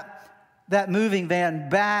follow that moving van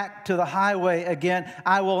back to the highway again,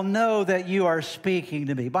 I will know that you are speaking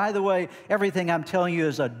to me. By the way, everything I'm telling you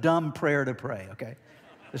is a dumb prayer to pray, okay?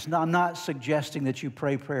 I'm not suggesting that you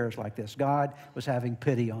pray prayers like this. God was having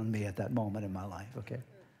pity on me at that moment in my life, okay?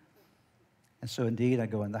 And so indeed, I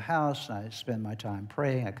go in the house, and I spend my time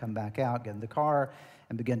praying. I come back out, get in the car,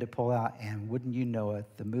 and begin to pull out. And wouldn't you know it,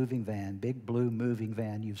 the moving van, big blue moving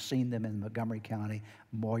van, you've seen them in Montgomery County,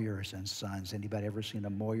 Moyers and Sons. Anybody ever seen a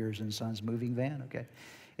Moyers and Sons moving van? Okay.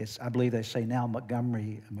 I believe they say now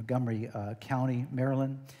Montgomery County,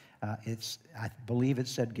 Maryland. I believe it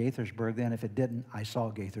said Gaithersburg then. If it didn't, I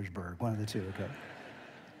saw Gaithersburg, one of the two, okay?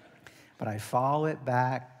 But I follow it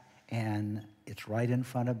back, and it's right in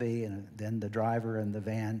front of me, and then the driver in the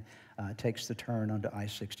van takes the turn onto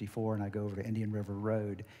I-64, and I go over to Indian River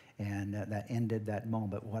Road, and that ended that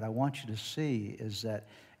moment. What I want you to see is that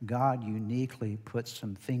God uniquely puts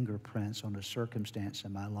some fingerprints on a circumstance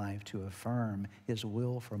in my life to affirm His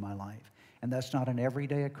will for my life. And that's not an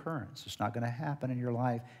everyday occurrence. It's not going to happen in your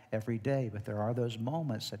life every day, but there are those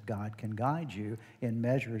moments that God can guide you in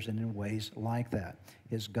measures and in ways like that,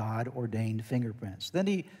 His God-ordained fingerprints. Then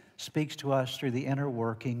He speaks to us through the inner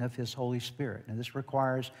working of His Holy Spirit. And this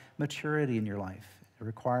requires maturity in your life. It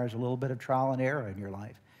requires a little bit of trial and error in your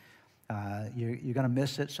life. You're going to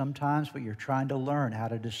miss it sometimes, but you're trying to learn how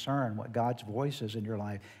to discern what God's voice is in your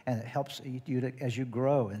life. And it helps you to, as you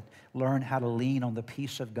grow, and learn how to lean on the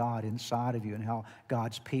peace of God inside of you, and how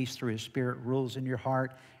God's peace through His Spirit rules in your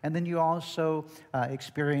heart. And then you also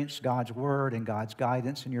experience God's Word and God's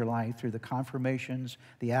guidance in your life through the confirmations,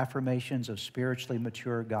 the affirmations of spiritually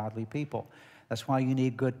mature, godly people. That's why you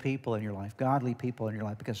need good people in your life, godly people in your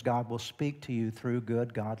life, because God will speak to you through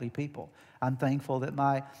good, godly people. I'm thankful that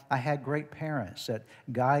I had great parents that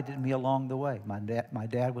guided me along the way. My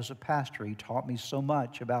dad was a pastor. He taught me so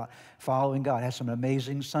much about following God. I had some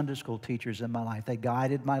amazing Sunday school teachers in my life. They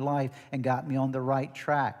guided my life and got me on the right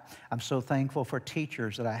track. I'm so thankful for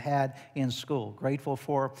teachers that I had in school. Grateful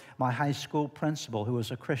for my high school principal, who was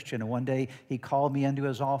a Christian. And one day he called me into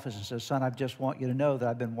his office and said, "Son, I just want you to know that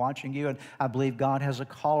I've been watching you, and I believe God has a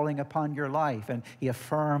calling upon your life." And he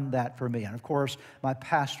affirmed that for me. And of course, my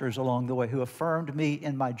pastors along the way, who affirmed me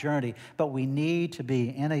in my journey. But we need to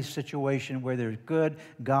be in a situation where there's good,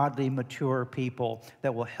 godly, mature people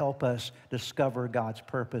that will help us discover God's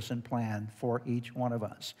purpose and plan for each one of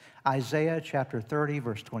us. Isaiah chapter 30,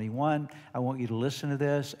 verse 21. I want you to listen to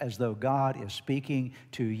this as though God is speaking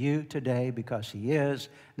to you today, because He is.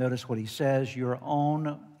 Notice what He says: your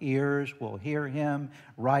own ears will hear Him.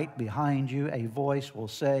 Right behind you, a voice will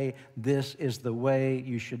say, "This is the way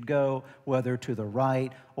you should go, whether to the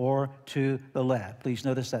right or to the left." Please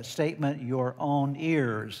notice that statement: your own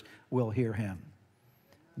ears will hear Him.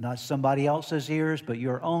 Not somebody else's ears, but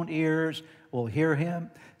your own ears will hear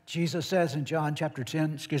Him. Jesus says in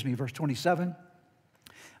verse 27,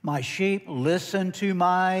 "My sheep listen to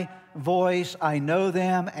my voice, I know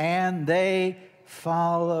them, and they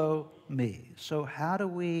follow me. So how do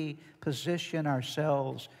we position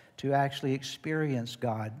ourselves to actually experience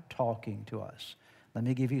God talking to us? Let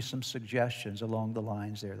me give you some suggestions along the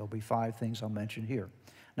lines there. There'll be 5 things I'll mention here.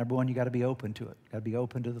 Number 1, you got to be open to it. You got to be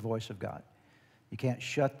open to the voice of God. You can't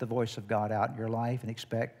shut the voice of God out in your life and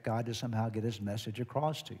expect God to somehow get his message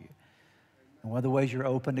across to you. And one of the ways you're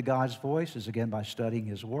open to God's voice is, again, by studying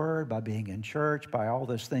his word, by being in church, by all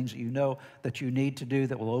those things that you know that you need to do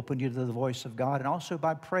that will open you to the voice of God, and also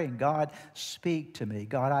by praying, God, speak to me.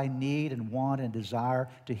 God, I need and want and desire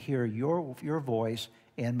to hear your voice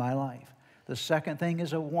in my life. The second thing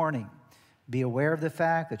is a warning. Be aware of the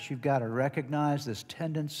fact that you've got to recognize this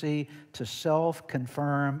tendency to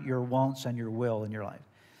self-confirm your wants and your will in your life.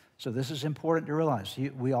 So this is important to realize.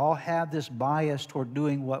 We all have this bias toward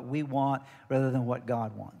doing what we want rather than what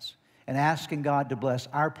God wants, and asking God to bless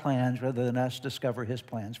our plans rather than us discover his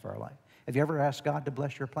plans for our life. Have you ever asked God to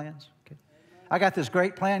bless your plans? Okay. I got this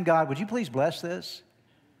great plan, God. Would you please bless this?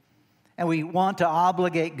 And we want to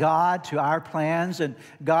obligate God to our plans, and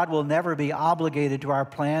God will never be obligated to our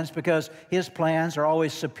plans because his plans are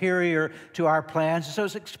always superior to our plans. So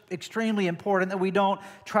it's extremely important that we don't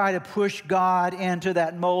try to push God into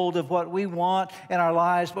that mold of what we want in our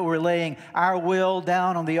lives, but we're laying our will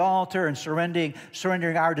down on the altar and surrendering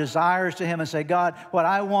our desires to him and say, God, what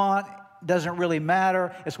I want doesn't really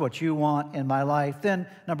matter. It's what you want in my life. Then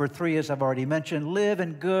number 3, as I've already mentioned, live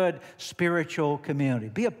in good spiritual community.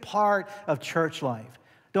 Be a part of church life.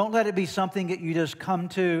 Don't let it be something that you just come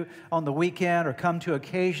to on the weekend or come to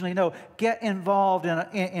occasionally. No, get involved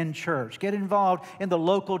in church. Get involved in the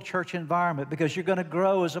local church environment because you're going to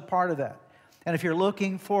grow as a part of that. And if you're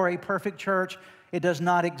looking for a perfect church, it does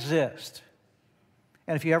not exist.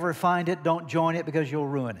 And if you ever find it, don't join it because you'll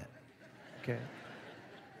ruin it. Okay?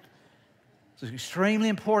 It's extremely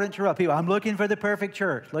important to tell people, I'm looking for the perfect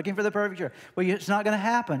church, looking for the perfect church. Well, it's not going to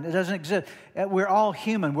happen. It doesn't exist. We're all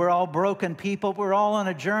human. We're all broken people. We're all on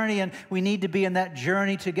a journey, and we need to be in that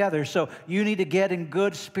journey together. So you need to get in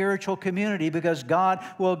good spiritual community because God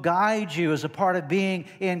will guide you as a part of being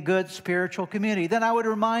in good spiritual community. Then I would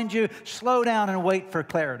remind you, slow down and wait for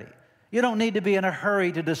clarity. You don't need to be in a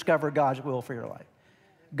hurry to discover God's will for your life.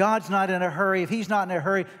 God's not in a hurry. If he's not in a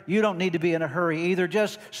hurry, you don't need to be in a hurry either.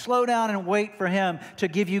 Just slow down and wait for him to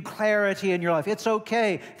give you clarity in your life. It's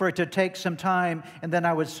okay for it to take some time. And then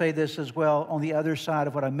I would say this as well on the other side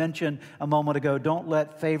of what I mentioned a moment ago. Don't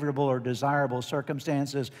let favorable or desirable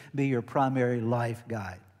circumstances be your primary life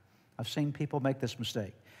guide. I've seen people make this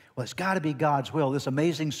mistake. Well, it's got to be God's will. This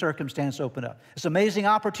amazing circumstance opened up. This amazing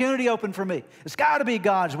opportunity opened for me. It's got to be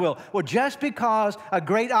God's will. Well, just because a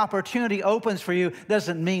great opportunity opens for you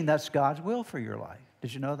doesn't mean that's God's will for your life.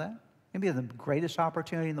 Did you know that? It can be the greatest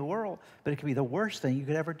opportunity in the world, but it can be the worst thing you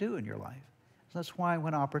could ever do in your life. So that's why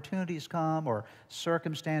when opportunities come or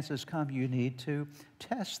circumstances come, you need to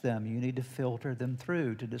test them. You need to filter them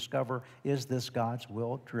through to discover, is this God's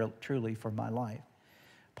will truly for my life?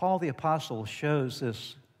 Paul the Apostle shows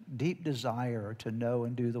this deep desire to know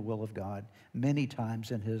and do the will of God many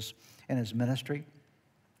times in his ministry.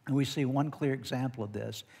 And we see one clear example of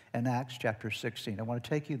this in Acts chapter 16. I want to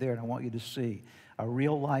take you there, and I want you to see a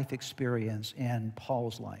real life experience in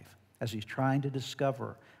Paul's life as he's trying to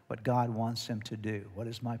discover what God wants him to do. What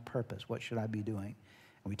is my purpose? What should I be doing?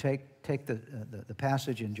 And we take the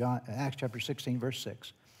passage in Acts chapter 16, verse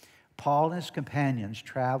 6. Paul and his companions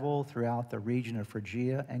travel throughout the region of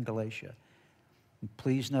Phrygia and Galatia.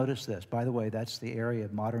 Please notice this. By the way, that's the area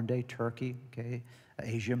of modern-day Turkey, okay?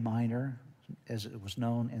 Asia Minor, as it was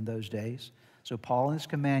known in those days. So Paul and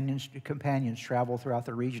his companions travel throughout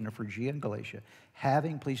the region of Phrygia and Galatia,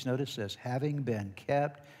 having, please notice this, having been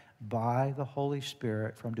kept by the Holy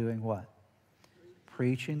Spirit from doing what?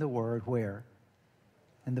 Preaching the word where?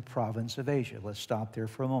 In the province of Asia. Let's stop there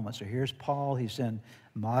for a moment. So here's Paul. He's in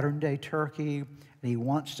modern-day Turkey, and he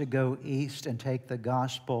wants to go east and take the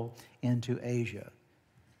gospel into Asia.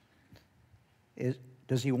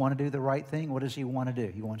 Does he want to do the right thing? What does he want to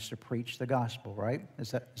do? He wants to preach the gospel, right?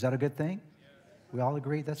 Is that a good thing? We all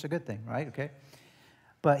agree that's a good thing, right? Okay.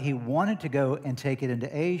 But he wanted to go and take it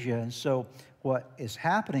into Asia, and so what is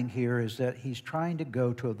happening here is that he's trying to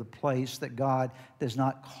go to the place that God is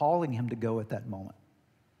not calling him to go at that moment.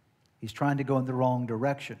 He's trying to go in the wrong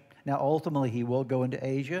direction. Now, ultimately, he will go into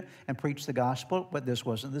Asia and preach the gospel, but this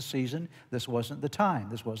wasn't the season. This wasn't the time.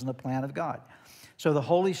 This wasn't the plan of God. So the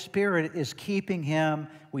Holy Spirit is keeping him.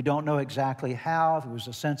 We don't know exactly how, if it was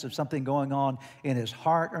a sense of something going on in his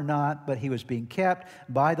heart or not, but he was being kept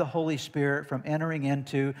by the Holy Spirit from entering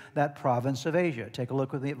into that province of Asia. Take a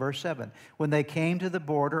look with me at verse 7. When they came to the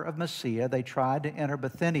border of Mysia, they tried to enter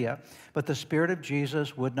Bithynia, but the Spirit of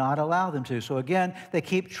Jesus would not allow them to. So again, they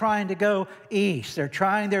keep trying to go east. They're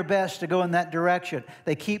trying their best to go in that direction.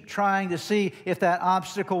 They keep trying to see if that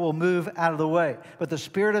obstacle will move out of the way. But the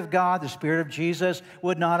Spirit of God, the Spirit of Jesus,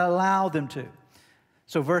 would not allow them to.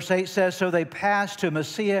 So verse 8 says, so they passed to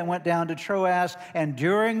Mysia and went down to Troas, and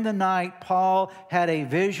during the night Paul had a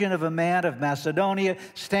vision of a man of Macedonia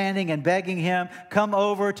standing and begging him, come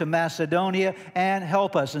over to Macedonia and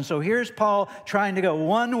help us. And so here's Paul trying to go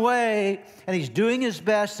one way, and he's doing his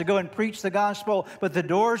best to go and preach the gospel, but the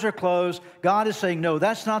doors are closed. God is saying, no,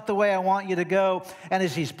 that's not the way I want you to go. And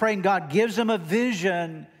as he's praying, God gives him a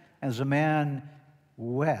vision as a man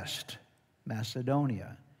west,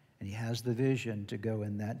 Macedonia. And he has the vision to go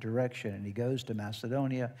in that direction. And he goes to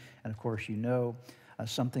Macedonia. And of course, you know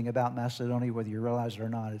something about Macedonia, whether you realize it or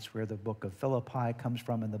not. It's where the book of Philippi comes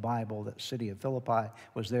from in the Bible. That city of Philippi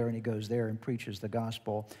was there, and he goes there and preaches the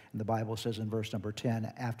gospel. And the Bible says in verse number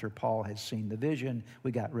 10, after Paul had seen the vision,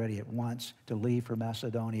 we got ready at once to leave for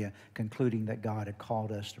Macedonia, concluding that God had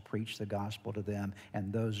called us to preach the gospel to them.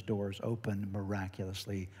 And those doors opened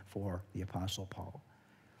miraculously for the Apostle Paul.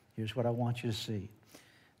 Here's what I want you to see.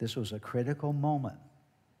 This was a critical moment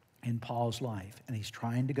in Paul's life, and he's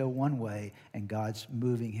trying to go one way, and God's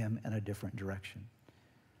moving him in a different direction.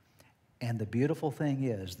 And the beautiful thing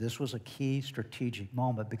is, this was a key strategic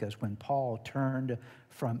moment, because when Paul turned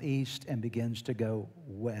from east and begins to go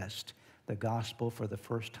west, the gospel for the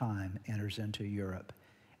first time enters into Europe,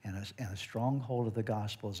 and a stronghold of the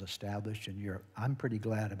gospel is established in Europe. I'm pretty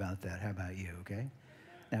glad about that. How about you, okay?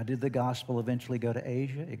 Now, did the gospel eventually go to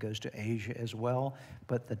Asia? It goes to Asia as well.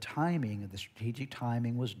 But the timing, the strategic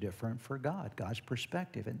timing was different for God, God's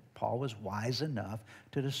perspective. And Paul was wise enough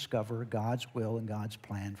to discover God's will and God's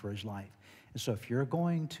plan for his life. And so if you're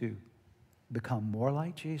going to become more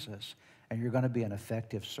like Jesus and you're going to be an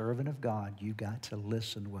effective servant of God, you've got to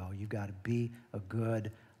listen well. You've got to be a good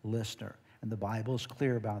listener. And the Bible is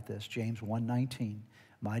clear about this. James 1:19.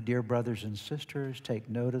 My dear brothers and sisters, take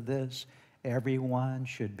note of this. Everyone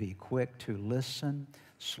should be quick to listen,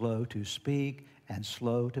 slow to speak, and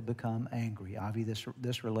slow to become angry. Obviously,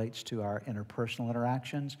 this relates to our interpersonal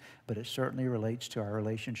interactions, but it certainly relates to our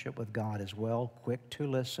relationship with God as well. Quick to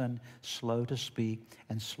listen, slow to speak,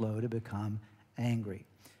 and slow to become angry.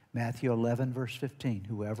 Matthew 11, verse 15.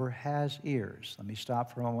 Whoever has ears, let me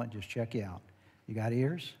stop for a moment and just check you out. You got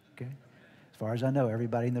ears? Okay. As far as I know,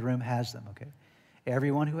 everybody in the room has them, okay?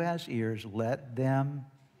 Everyone who has ears, let them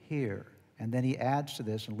hear. And then he adds to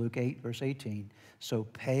this in Luke 8, verse 18, so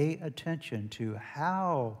pay attention to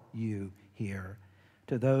how you hear.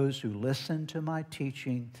 To those who listen to my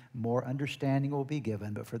teaching, more understanding will be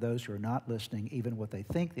given, but for those who are not listening, even what they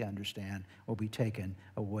think they understand will be taken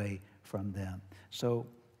away from them. So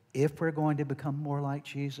if we're going to become more like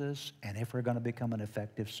Jesus, and if we're going to become an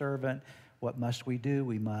effective servant, what must we do?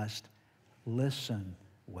 We must listen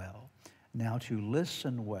well. Now, to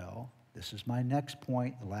listen well, this is my next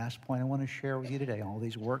point, the last point I want to share with you today. All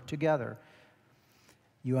these work together.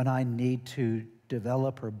 You and I need to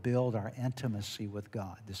develop or build our intimacy with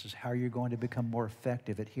God. This is how you're going to become more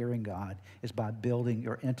effective at hearing God, is by building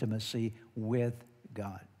your intimacy with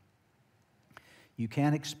God. You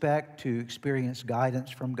can't expect to experience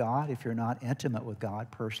guidance from God if you're not intimate with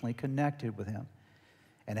God, personally connected with Him.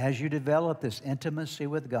 And as you develop this intimacy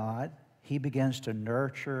with God, He begins to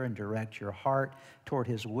nurture and direct your heart toward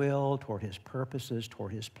His will, toward His purposes,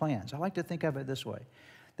 toward His plans. I like to think of it this way,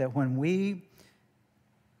 that when we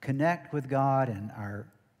connect with God in our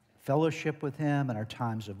fellowship with Him, in our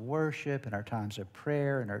times of worship, in our times of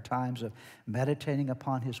prayer, in our times of meditating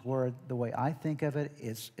upon His Word, the way I think of it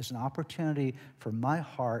is an opportunity for my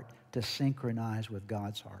heart to synchronize with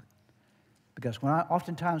God's heart. Because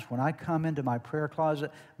oftentimes when I come into my prayer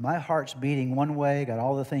closet, my heart's beating one way, got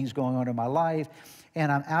all the things going on in my life,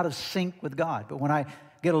 and I'm out of sync with God. But when I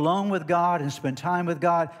get alone with God and spend time with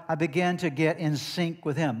God, I begin to get in sync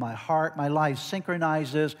with Him. My heart, my life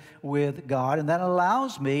synchronizes with God, and that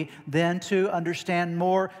allows me then to understand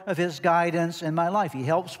more of His guidance in my life. He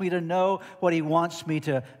helps me to know what He wants me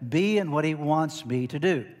to be and what He wants me to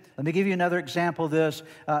do. Let me give you another example of this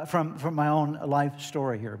from my own life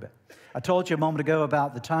story here a bit. I told you a moment ago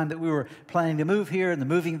about the time that we were planning to move here, and the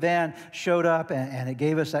moving van showed up, and it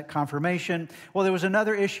gave us that confirmation. Well, there was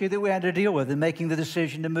another issue that we had to deal with in making the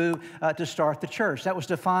decision to move to start the church. That was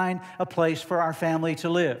to find a place for our family to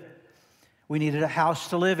live. We needed a house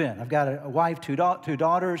to live in. I've got a wife, two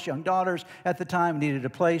daughters, young daughters at the time. We needed a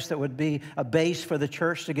place that would be a base for the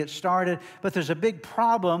church to get started. But there's a big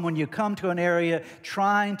problem when you come to an area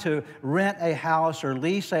trying to rent a house or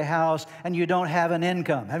lease a house and you don't have an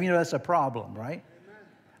income. How many know that's a problem, right? Amen.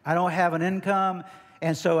 I don't have an income.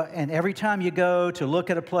 And every time you go to look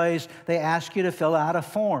at a place, they ask you to fill out a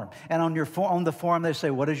form. And on the form, they say,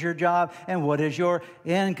 what is your job and what is your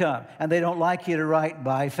income? And they don't like you to write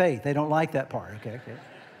by faith. They don't like that part, okay?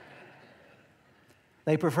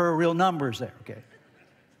 They prefer real numbers there, okay?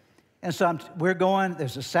 And so we're going,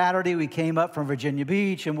 there's a Saturday, we came up from Virginia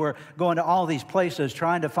Beach, and we're going to all these places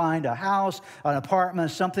trying to find a house, an apartment,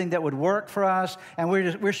 something that would work for us, and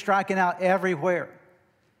we're striking out everywhere.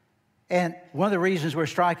 And one of the reasons we're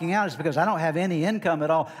striking out is because I don't have any income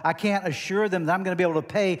at all. I can't assure them that I'm going to be able to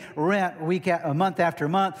pay rent a month after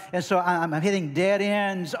month. And so I'm hitting dead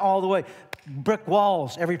ends all the way, brick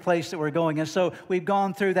walls every place that we're going. And so we've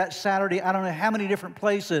gone through that Saturday, I don't know how many different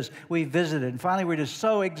places we visited. And finally, we're just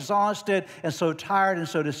so exhausted and so tired and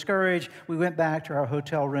so discouraged. We went back to our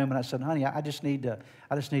hotel room, and I said, honey, I just need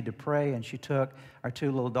to pray. And she took our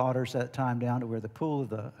two little daughters at the time down to where the pool of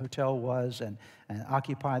the hotel was and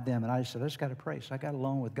occupied them. And I just said, I just got to pray. So I got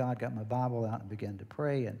alone with God, got my Bible out, and began to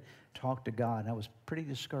pray and talk to God. And I was pretty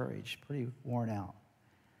discouraged, pretty worn out,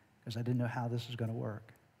 because I didn't know how this was going to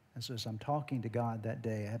work. And so as I'm talking to God that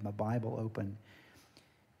day, I had my Bible open,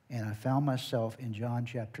 and I found myself in John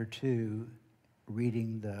chapter 2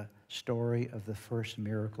 reading the story of the first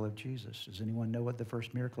miracle of Jesus. Does anyone know what the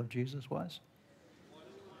first miracle of Jesus was?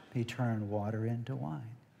 He turned water into wine.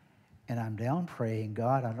 And I'm down praying,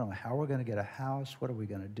 God, I don't know how we're going to get a house. What are we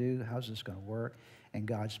going to do? How's this going to work? And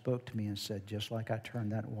God spoke to me and said, just like I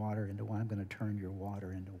turned that water into wine, I'm going to turn your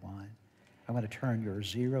water into wine. I'm going to turn your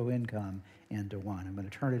zero income into wine. I'm going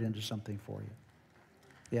to turn it into something for you.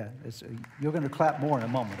 Yeah, you're going to clap more in a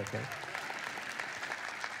moment, okay?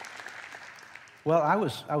 Well, I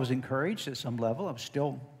was encouraged at some level. I'm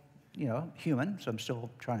still, human, so I'm still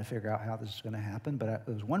trying to figure out how this is going to happen. But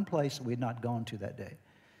there was one place that we had not gone to that day,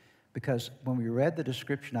 because when we read the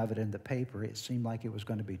description of it in the paper, it seemed like it was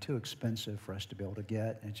going to be too expensive for us to be able to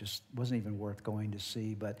get. And it just wasn't even worth going to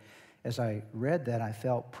see. But as I read that, I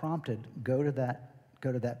felt prompted, go to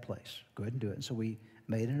that place. Go ahead and do it. And so we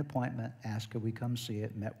made an appointment, asked could we come see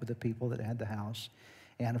it, met with the people that had the house.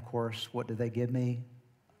 And of course, what did they give me?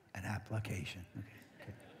 An application.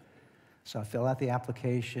 Okay. So I fill out the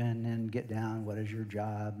application and get down, what is your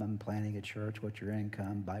job? I'm planning a church. What's your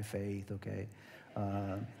income? By faith, okay.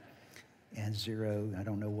 And zero, I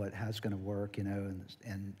don't know how it's going to work, and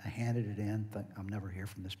I handed it in, thought, I'll never hear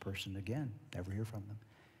from this person again, never hear from them.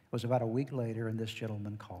 It was about a week later, and this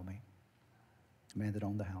gentleman called me. The man that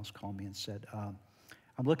owned the house called me and said,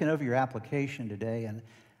 I'm looking over your application today, and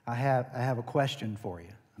I have a question for you.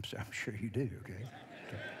 I'm sure you do, okay?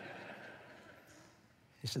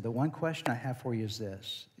 He said, the one question I have for you is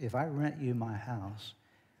this. If I rent you my house,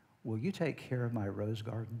 will you take care of my rose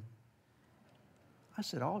garden? I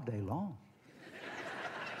said, all day long.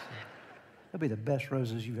 They'll be the best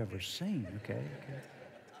roses you've ever seen, okay?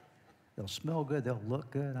 They'll smell good. They'll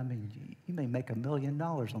look good. I mean, you may make $1 million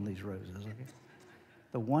on these roses, okay?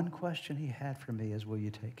 The one question he had for me is, will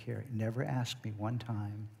you take care? He never asked me one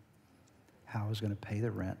time how I was going to pay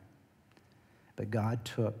the rent. But God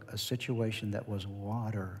took a situation that was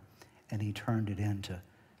water and he turned it into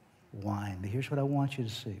wine. But here's what I want you to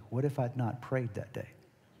see. What if I'd not prayed that day?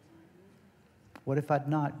 What if I'd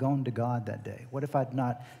not gone to God that day? What if I'd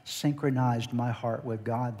not synchronized my heart with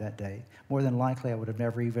God that day? More than likely, I would have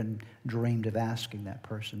never even dreamed of asking that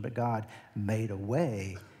person. But God made a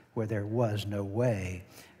way where there was no way,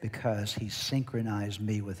 because he synchronized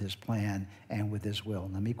me with his plan and with his will.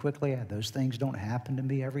 And let me quickly add, those things don't happen to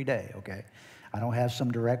me every day, okay? I don't have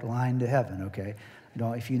some direct line to heaven, okay?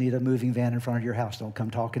 If you need a moving van in front of your house, don't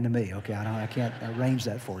come talking to me, okay? I can't arrange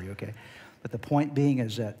that for you, okay? But the point being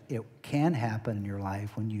is that it can happen in your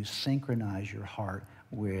life when you synchronize your heart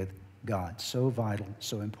with God. So vital,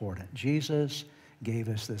 so important. Jesus gave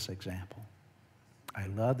us this example. I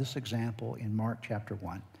love this example in Mark chapter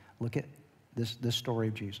 1. Look at this story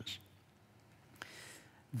of Jesus.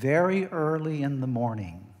 Very early in the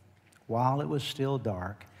morning, while it was still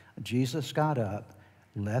dark, Jesus got up,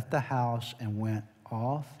 left the house, and went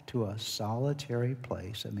off to a solitary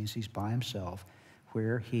place. That means he's by himself,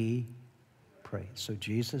 where he prayed. So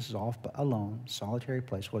Jesus is off alone, solitary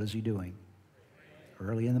place. What is he doing?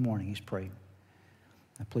 Early in the morning, he's praying.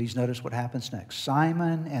 Now, please notice what happens next.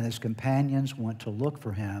 Simon and his companions went to look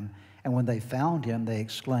for him, and when they found him, they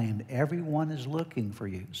exclaimed, "Everyone is looking for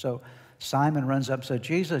you." So Simon runs up and says,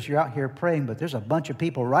 Jesus, you're out here praying, but there's a bunch of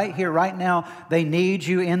people right here, right now. They need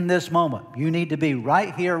you in this moment. You need to be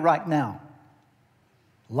right here, right now.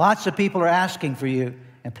 Lots of people are asking for you.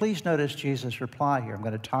 And please notice Jesus' reply here. I'm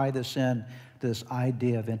going to tie this in to this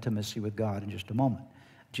idea of intimacy with God in just a moment.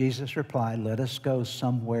 Jesus replied, let us go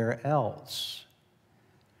somewhere else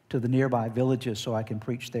to the nearby villages so I can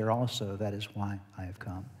preach there also. That is why I have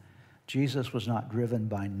come. Jesus was not driven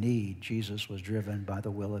by need. Jesus was driven by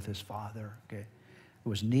the will of his Father. Okay? There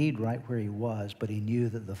was need right where he was, but he knew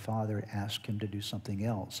that the Father had asked him to do something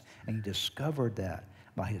else. And he discovered that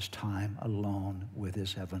by his time alone with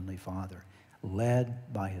his heavenly Father,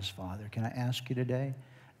 led by his Father. Can I ask you today,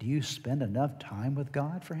 do you spend enough time with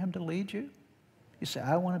God for him to lead you? You say,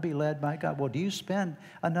 I want to be led by God. Well, do you spend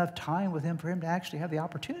enough time with him for him to actually have the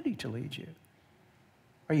opportunity to lead you?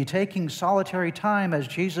 Are you taking solitary time as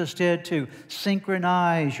Jesus did to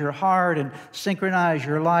synchronize your heart and synchronize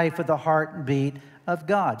your life with the heartbeat of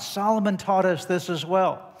God? Solomon taught us this as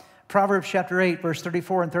well. Proverbs chapter 8, verse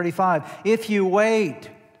 34 and 35. If you wait,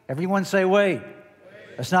 everyone say wait.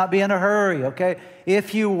 Let's not be in a hurry, okay?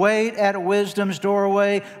 If you wait at wisdom's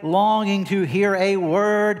doorway, longing to hear a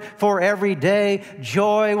word for every day,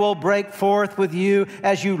 joy will break forth with you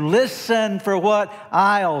as you listen for what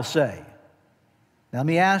I'll say. Now, let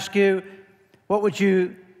me ask you, what would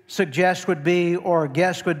you suggest would be or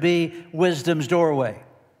guess would be wisdom's doorway?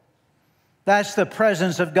 That's the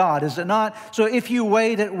presence of God, is it not? So if you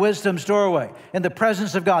wait at wisdom's doorway, in the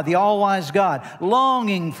presence of God, the all-wise God,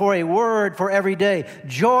 longing for a word for every day,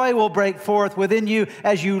 joy will break forth within you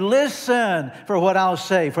as you listen for what I'll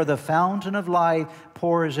say. For the fountain of life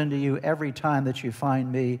pours into you every time that you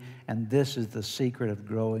find me, and this is the secret of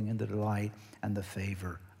growing in the delight and the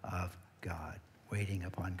favor of God, waiting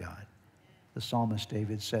upon God. The psalmist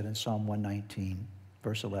David said in Psalm 119,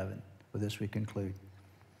 verse 11, with this we conclude,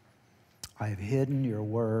 I have hidden your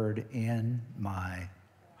word in my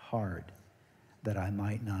heart that I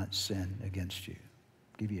might not sin against you.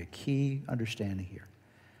 I'll give you a key understanding here.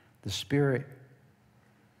 The Spirit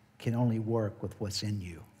can only work with what's in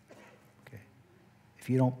you. Okay? If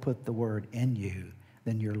you don't put the word in you,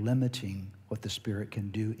 then you're limiting what the Spirit can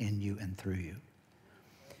do in you and through you.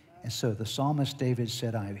 And so the psalmist David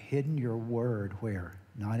said, I have hidden your word where?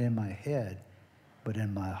 Not in my head, but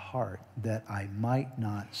in my heart, that I might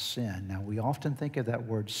not sin. Now, we often think of that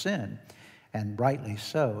word sin, and rightly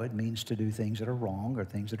so. It means to do things that are wrong or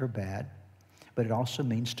things that are bad, but it also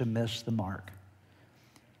means to miss the mark.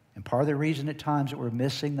 And part of the reason at times that we're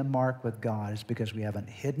missing the mark with God is because we haven't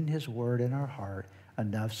hidden his word in our heart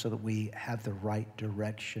enough so that we have the right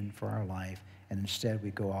direction for our life, and instead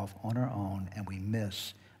we go off on our own and we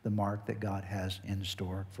miss the mark that God has in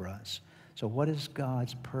store for us. So what is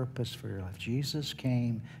God's purpose for your life? Jesus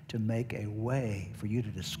came to make a way for you to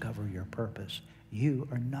discover your purpose. You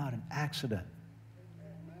are not an accident.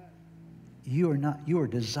 You are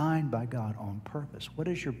designed by God on purpose. What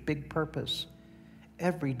is your big purpose?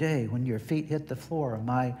 Every day when your feet hit the floor,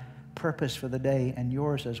 my purpose for the day and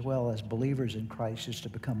yours as well as believers in Christ is to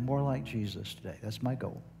become more like Jesus today. That's my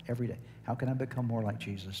goal every day. How can I become more like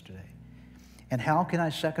Jesus today? And how can I,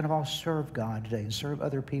 second of all, serve God today and serve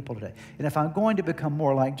other people today? And if I'm going to become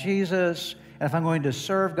more like Jesus, and if I'm going to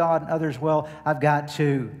serve God and others well, I've got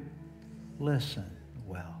to listen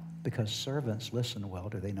well. Because servants listen well,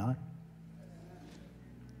 do they not?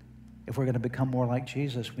 If we're going to become more like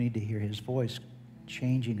Jesus, we need to hear his voice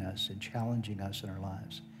changing us and challenging us in our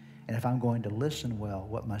lives. And if I'm going to listen well,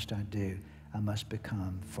 what must I do? I must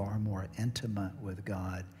become far more intimate with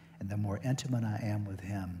God. And the more intimate I am with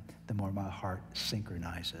him, the more my heart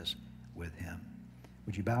synchronizes with him.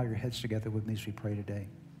 Would you bow your heads together with me as we pray today?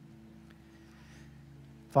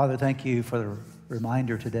 Father, thank you for the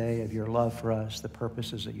reminder today of your love for us, the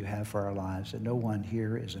purposes that you have for our lives, that no one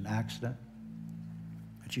here is an accident,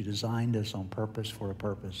 but you designed us on purpose for a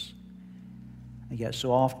purpose. And yet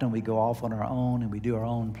so often we go off on our own and we do our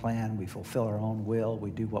own plan, we fulfill our own will,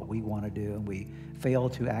 we do what we want to do, and we fail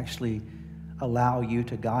to actually allow you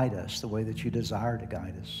to guide us the way that you desire to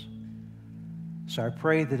guide us. So I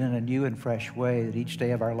pray that in a new and fresh way, that each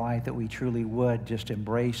day of our life that we truly would just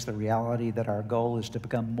embrace the reality that our goal is to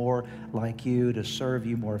become more like you, to serve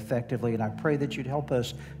you more effectively. And I pray that you'd help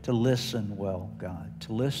us to listen well, God,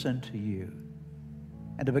 to listen to you,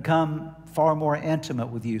 and to become far more intimate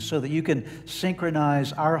with you so that you can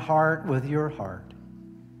synchronize our heart with your heart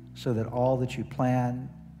so that all that you plan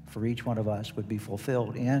for each one of us would be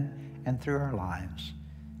fulfilled in and through our lives.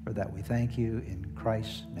 For that we thank you in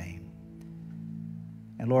Christ's name.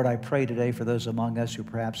 And Lord, I pray today for those among us who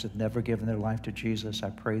perhaps have never given their life to Jesus.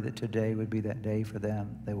 I pray that today would be that day for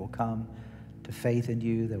them. They will come to to faith in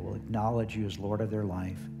you, that will acknowledge you as Lord of their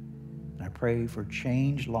life. And I pray for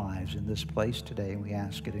changed lives in this place today, and we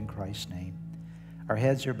ask it in Christ's name. Our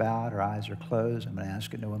heads are bowed, our eyes are closed. I'm going to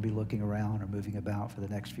ask that no one be looking around or moving about for the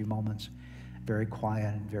next few moments. Very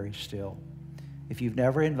quiet and very still. If you've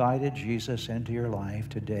never invited Jesus into your life,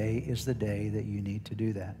 today is the day that you need to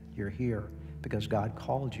do that. You're here because God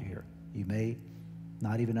called you here. You may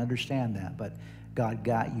not even understand that, but God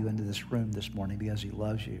got you into this room this morning because he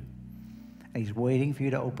loves you. And he's waiting for you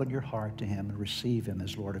to open your heart to him and receive him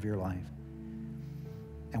as Lord of your life.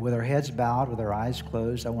 And with our heads bowed, with our eyes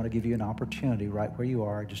closed, I want to give you an opportunity right where you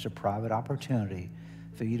are, just a private opportunity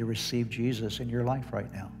for you to receive Jesus in your life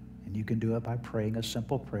right now. And you can do it by praying a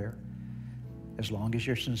simple prayer. As long as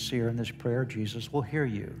you're sincere in this prayer, Jesus will hear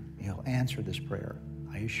you. He'll answer this prayer.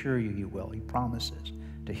 I assure you he will. He promises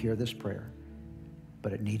to hear this prayer.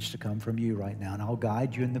 But it needs to come from you right now. And I'll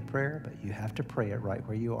guide you in the prayer, but you have to pray it right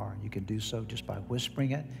where you are. You can do so just by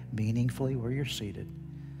whispering it meaningfully where you're seated.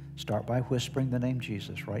 Start by whispering the name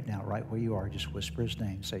Jesus right now, right where you are. Just whisper his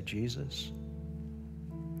name. Say, Jesus,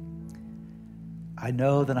 I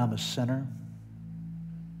know that I'm a sinner.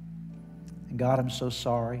 And God, I'm so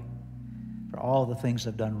sorry for all the things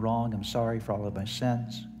I've done wrong. I'm sorry for all of my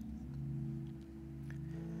sins.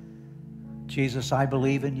 Jesus, I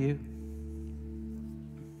believe in you.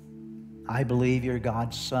 I believe you're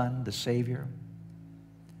God's Son, the Savior.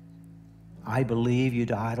 I believe you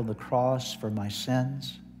died on the cross for my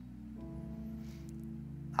sins.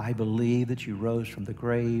 I believe that you rose from the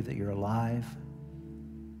grave, that you're alive.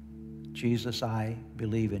 Jesus, I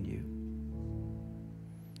believe in you.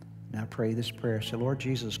 Now pray this prayer. Say, Lord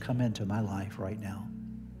Jesus, come into my life right now.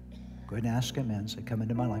 Go ahead and ask him in. Say, come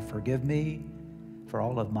into my life. Forgive me for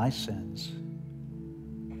all of my sins.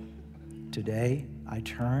 Today, I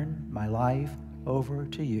turn my life over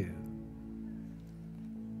to you.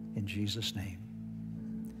 In Jesus' name.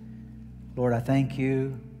 Lord, I thank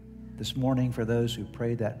you this morning for those who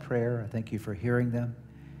prayed that prayer. I thank you for hearing them.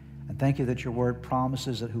 And thank you that your word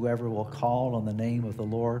promises that whoever will call on the name of the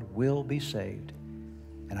Lord will be saved.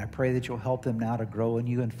 And I pray that you'll help them now to grow in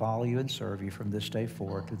you and follow you and serve you from this day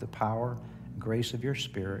forward through the power and grace of your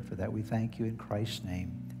Spirit. For that we thank you in Christ's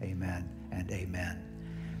name. Amen and amen.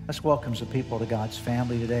 Let's welcome some people to God's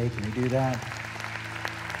family today. Can you do that?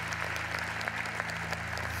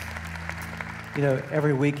 You know,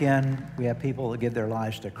 every weekend we have people that give their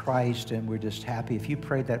lives to Christ, and we're just happy. If you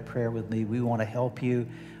prayed that prayer with me, we want to help you.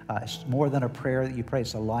 It's more than a prayer that you pray.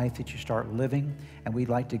 It's a life that you start living, and we'd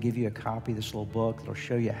like to give you a copy of this little book that'll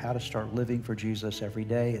show you how to start living for Jesus every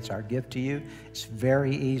day. It's our gift to you. It's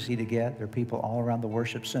very easy to get. There are people all around the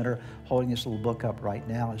worship center holding this little book up right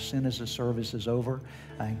now. As soon as the service is over,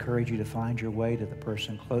 I encourage you to find your way to the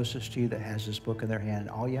person closest to you that has this book in their hand.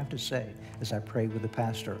 All you have to say is, I prayed with the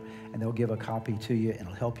pastor, and they'll give a copy to you, and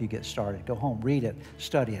it'll help you get started. Go home, read it,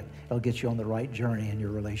 study it. It'll get you on the right journey in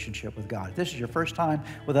your relationship with God. If this is your first time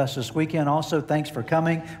with us this weekend, also, thanks for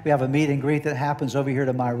coming. We have a meet and greet that happens over here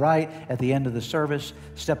to my right at the end of the service.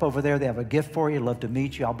 Step over there. They have a gift for you. Love to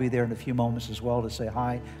meet you. I'll be there in a few moments as well to say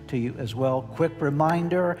hi to you as well. Quick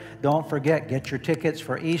reminder, don't forget, get your tickets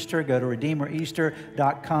for Easter. Go to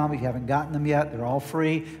RedeemerEaster.com. If you haven't gotten them yet, they're all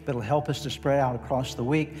free, but it'll help us to spread out across the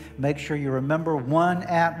week. Make sure you remember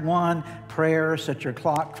 1-at-1 prayer. Set your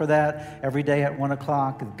clock for that every day at 1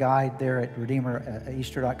 o'clock. The guide there at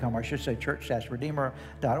RedeemerEaster.com, or I should say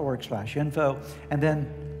church-redeemer.org/info. And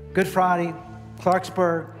then Good Friday,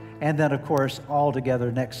 Clarksburg, and then, of course, all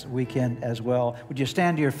together next weekend as well. Would you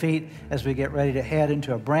stand to your feet as we get ready to head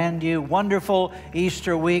into a brand new, wonderful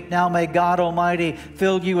Easter week? Now may God Almighty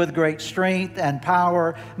fill you with great strength and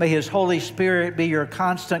power. May His Holy Spirit be your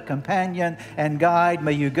constant companion and guide.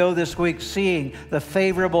 May you go this week seeing the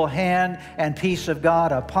favorable hand and peace of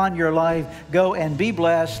God upon your life. Go and be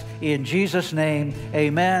blessed. In Jesus' name,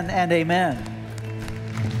 amen and amen.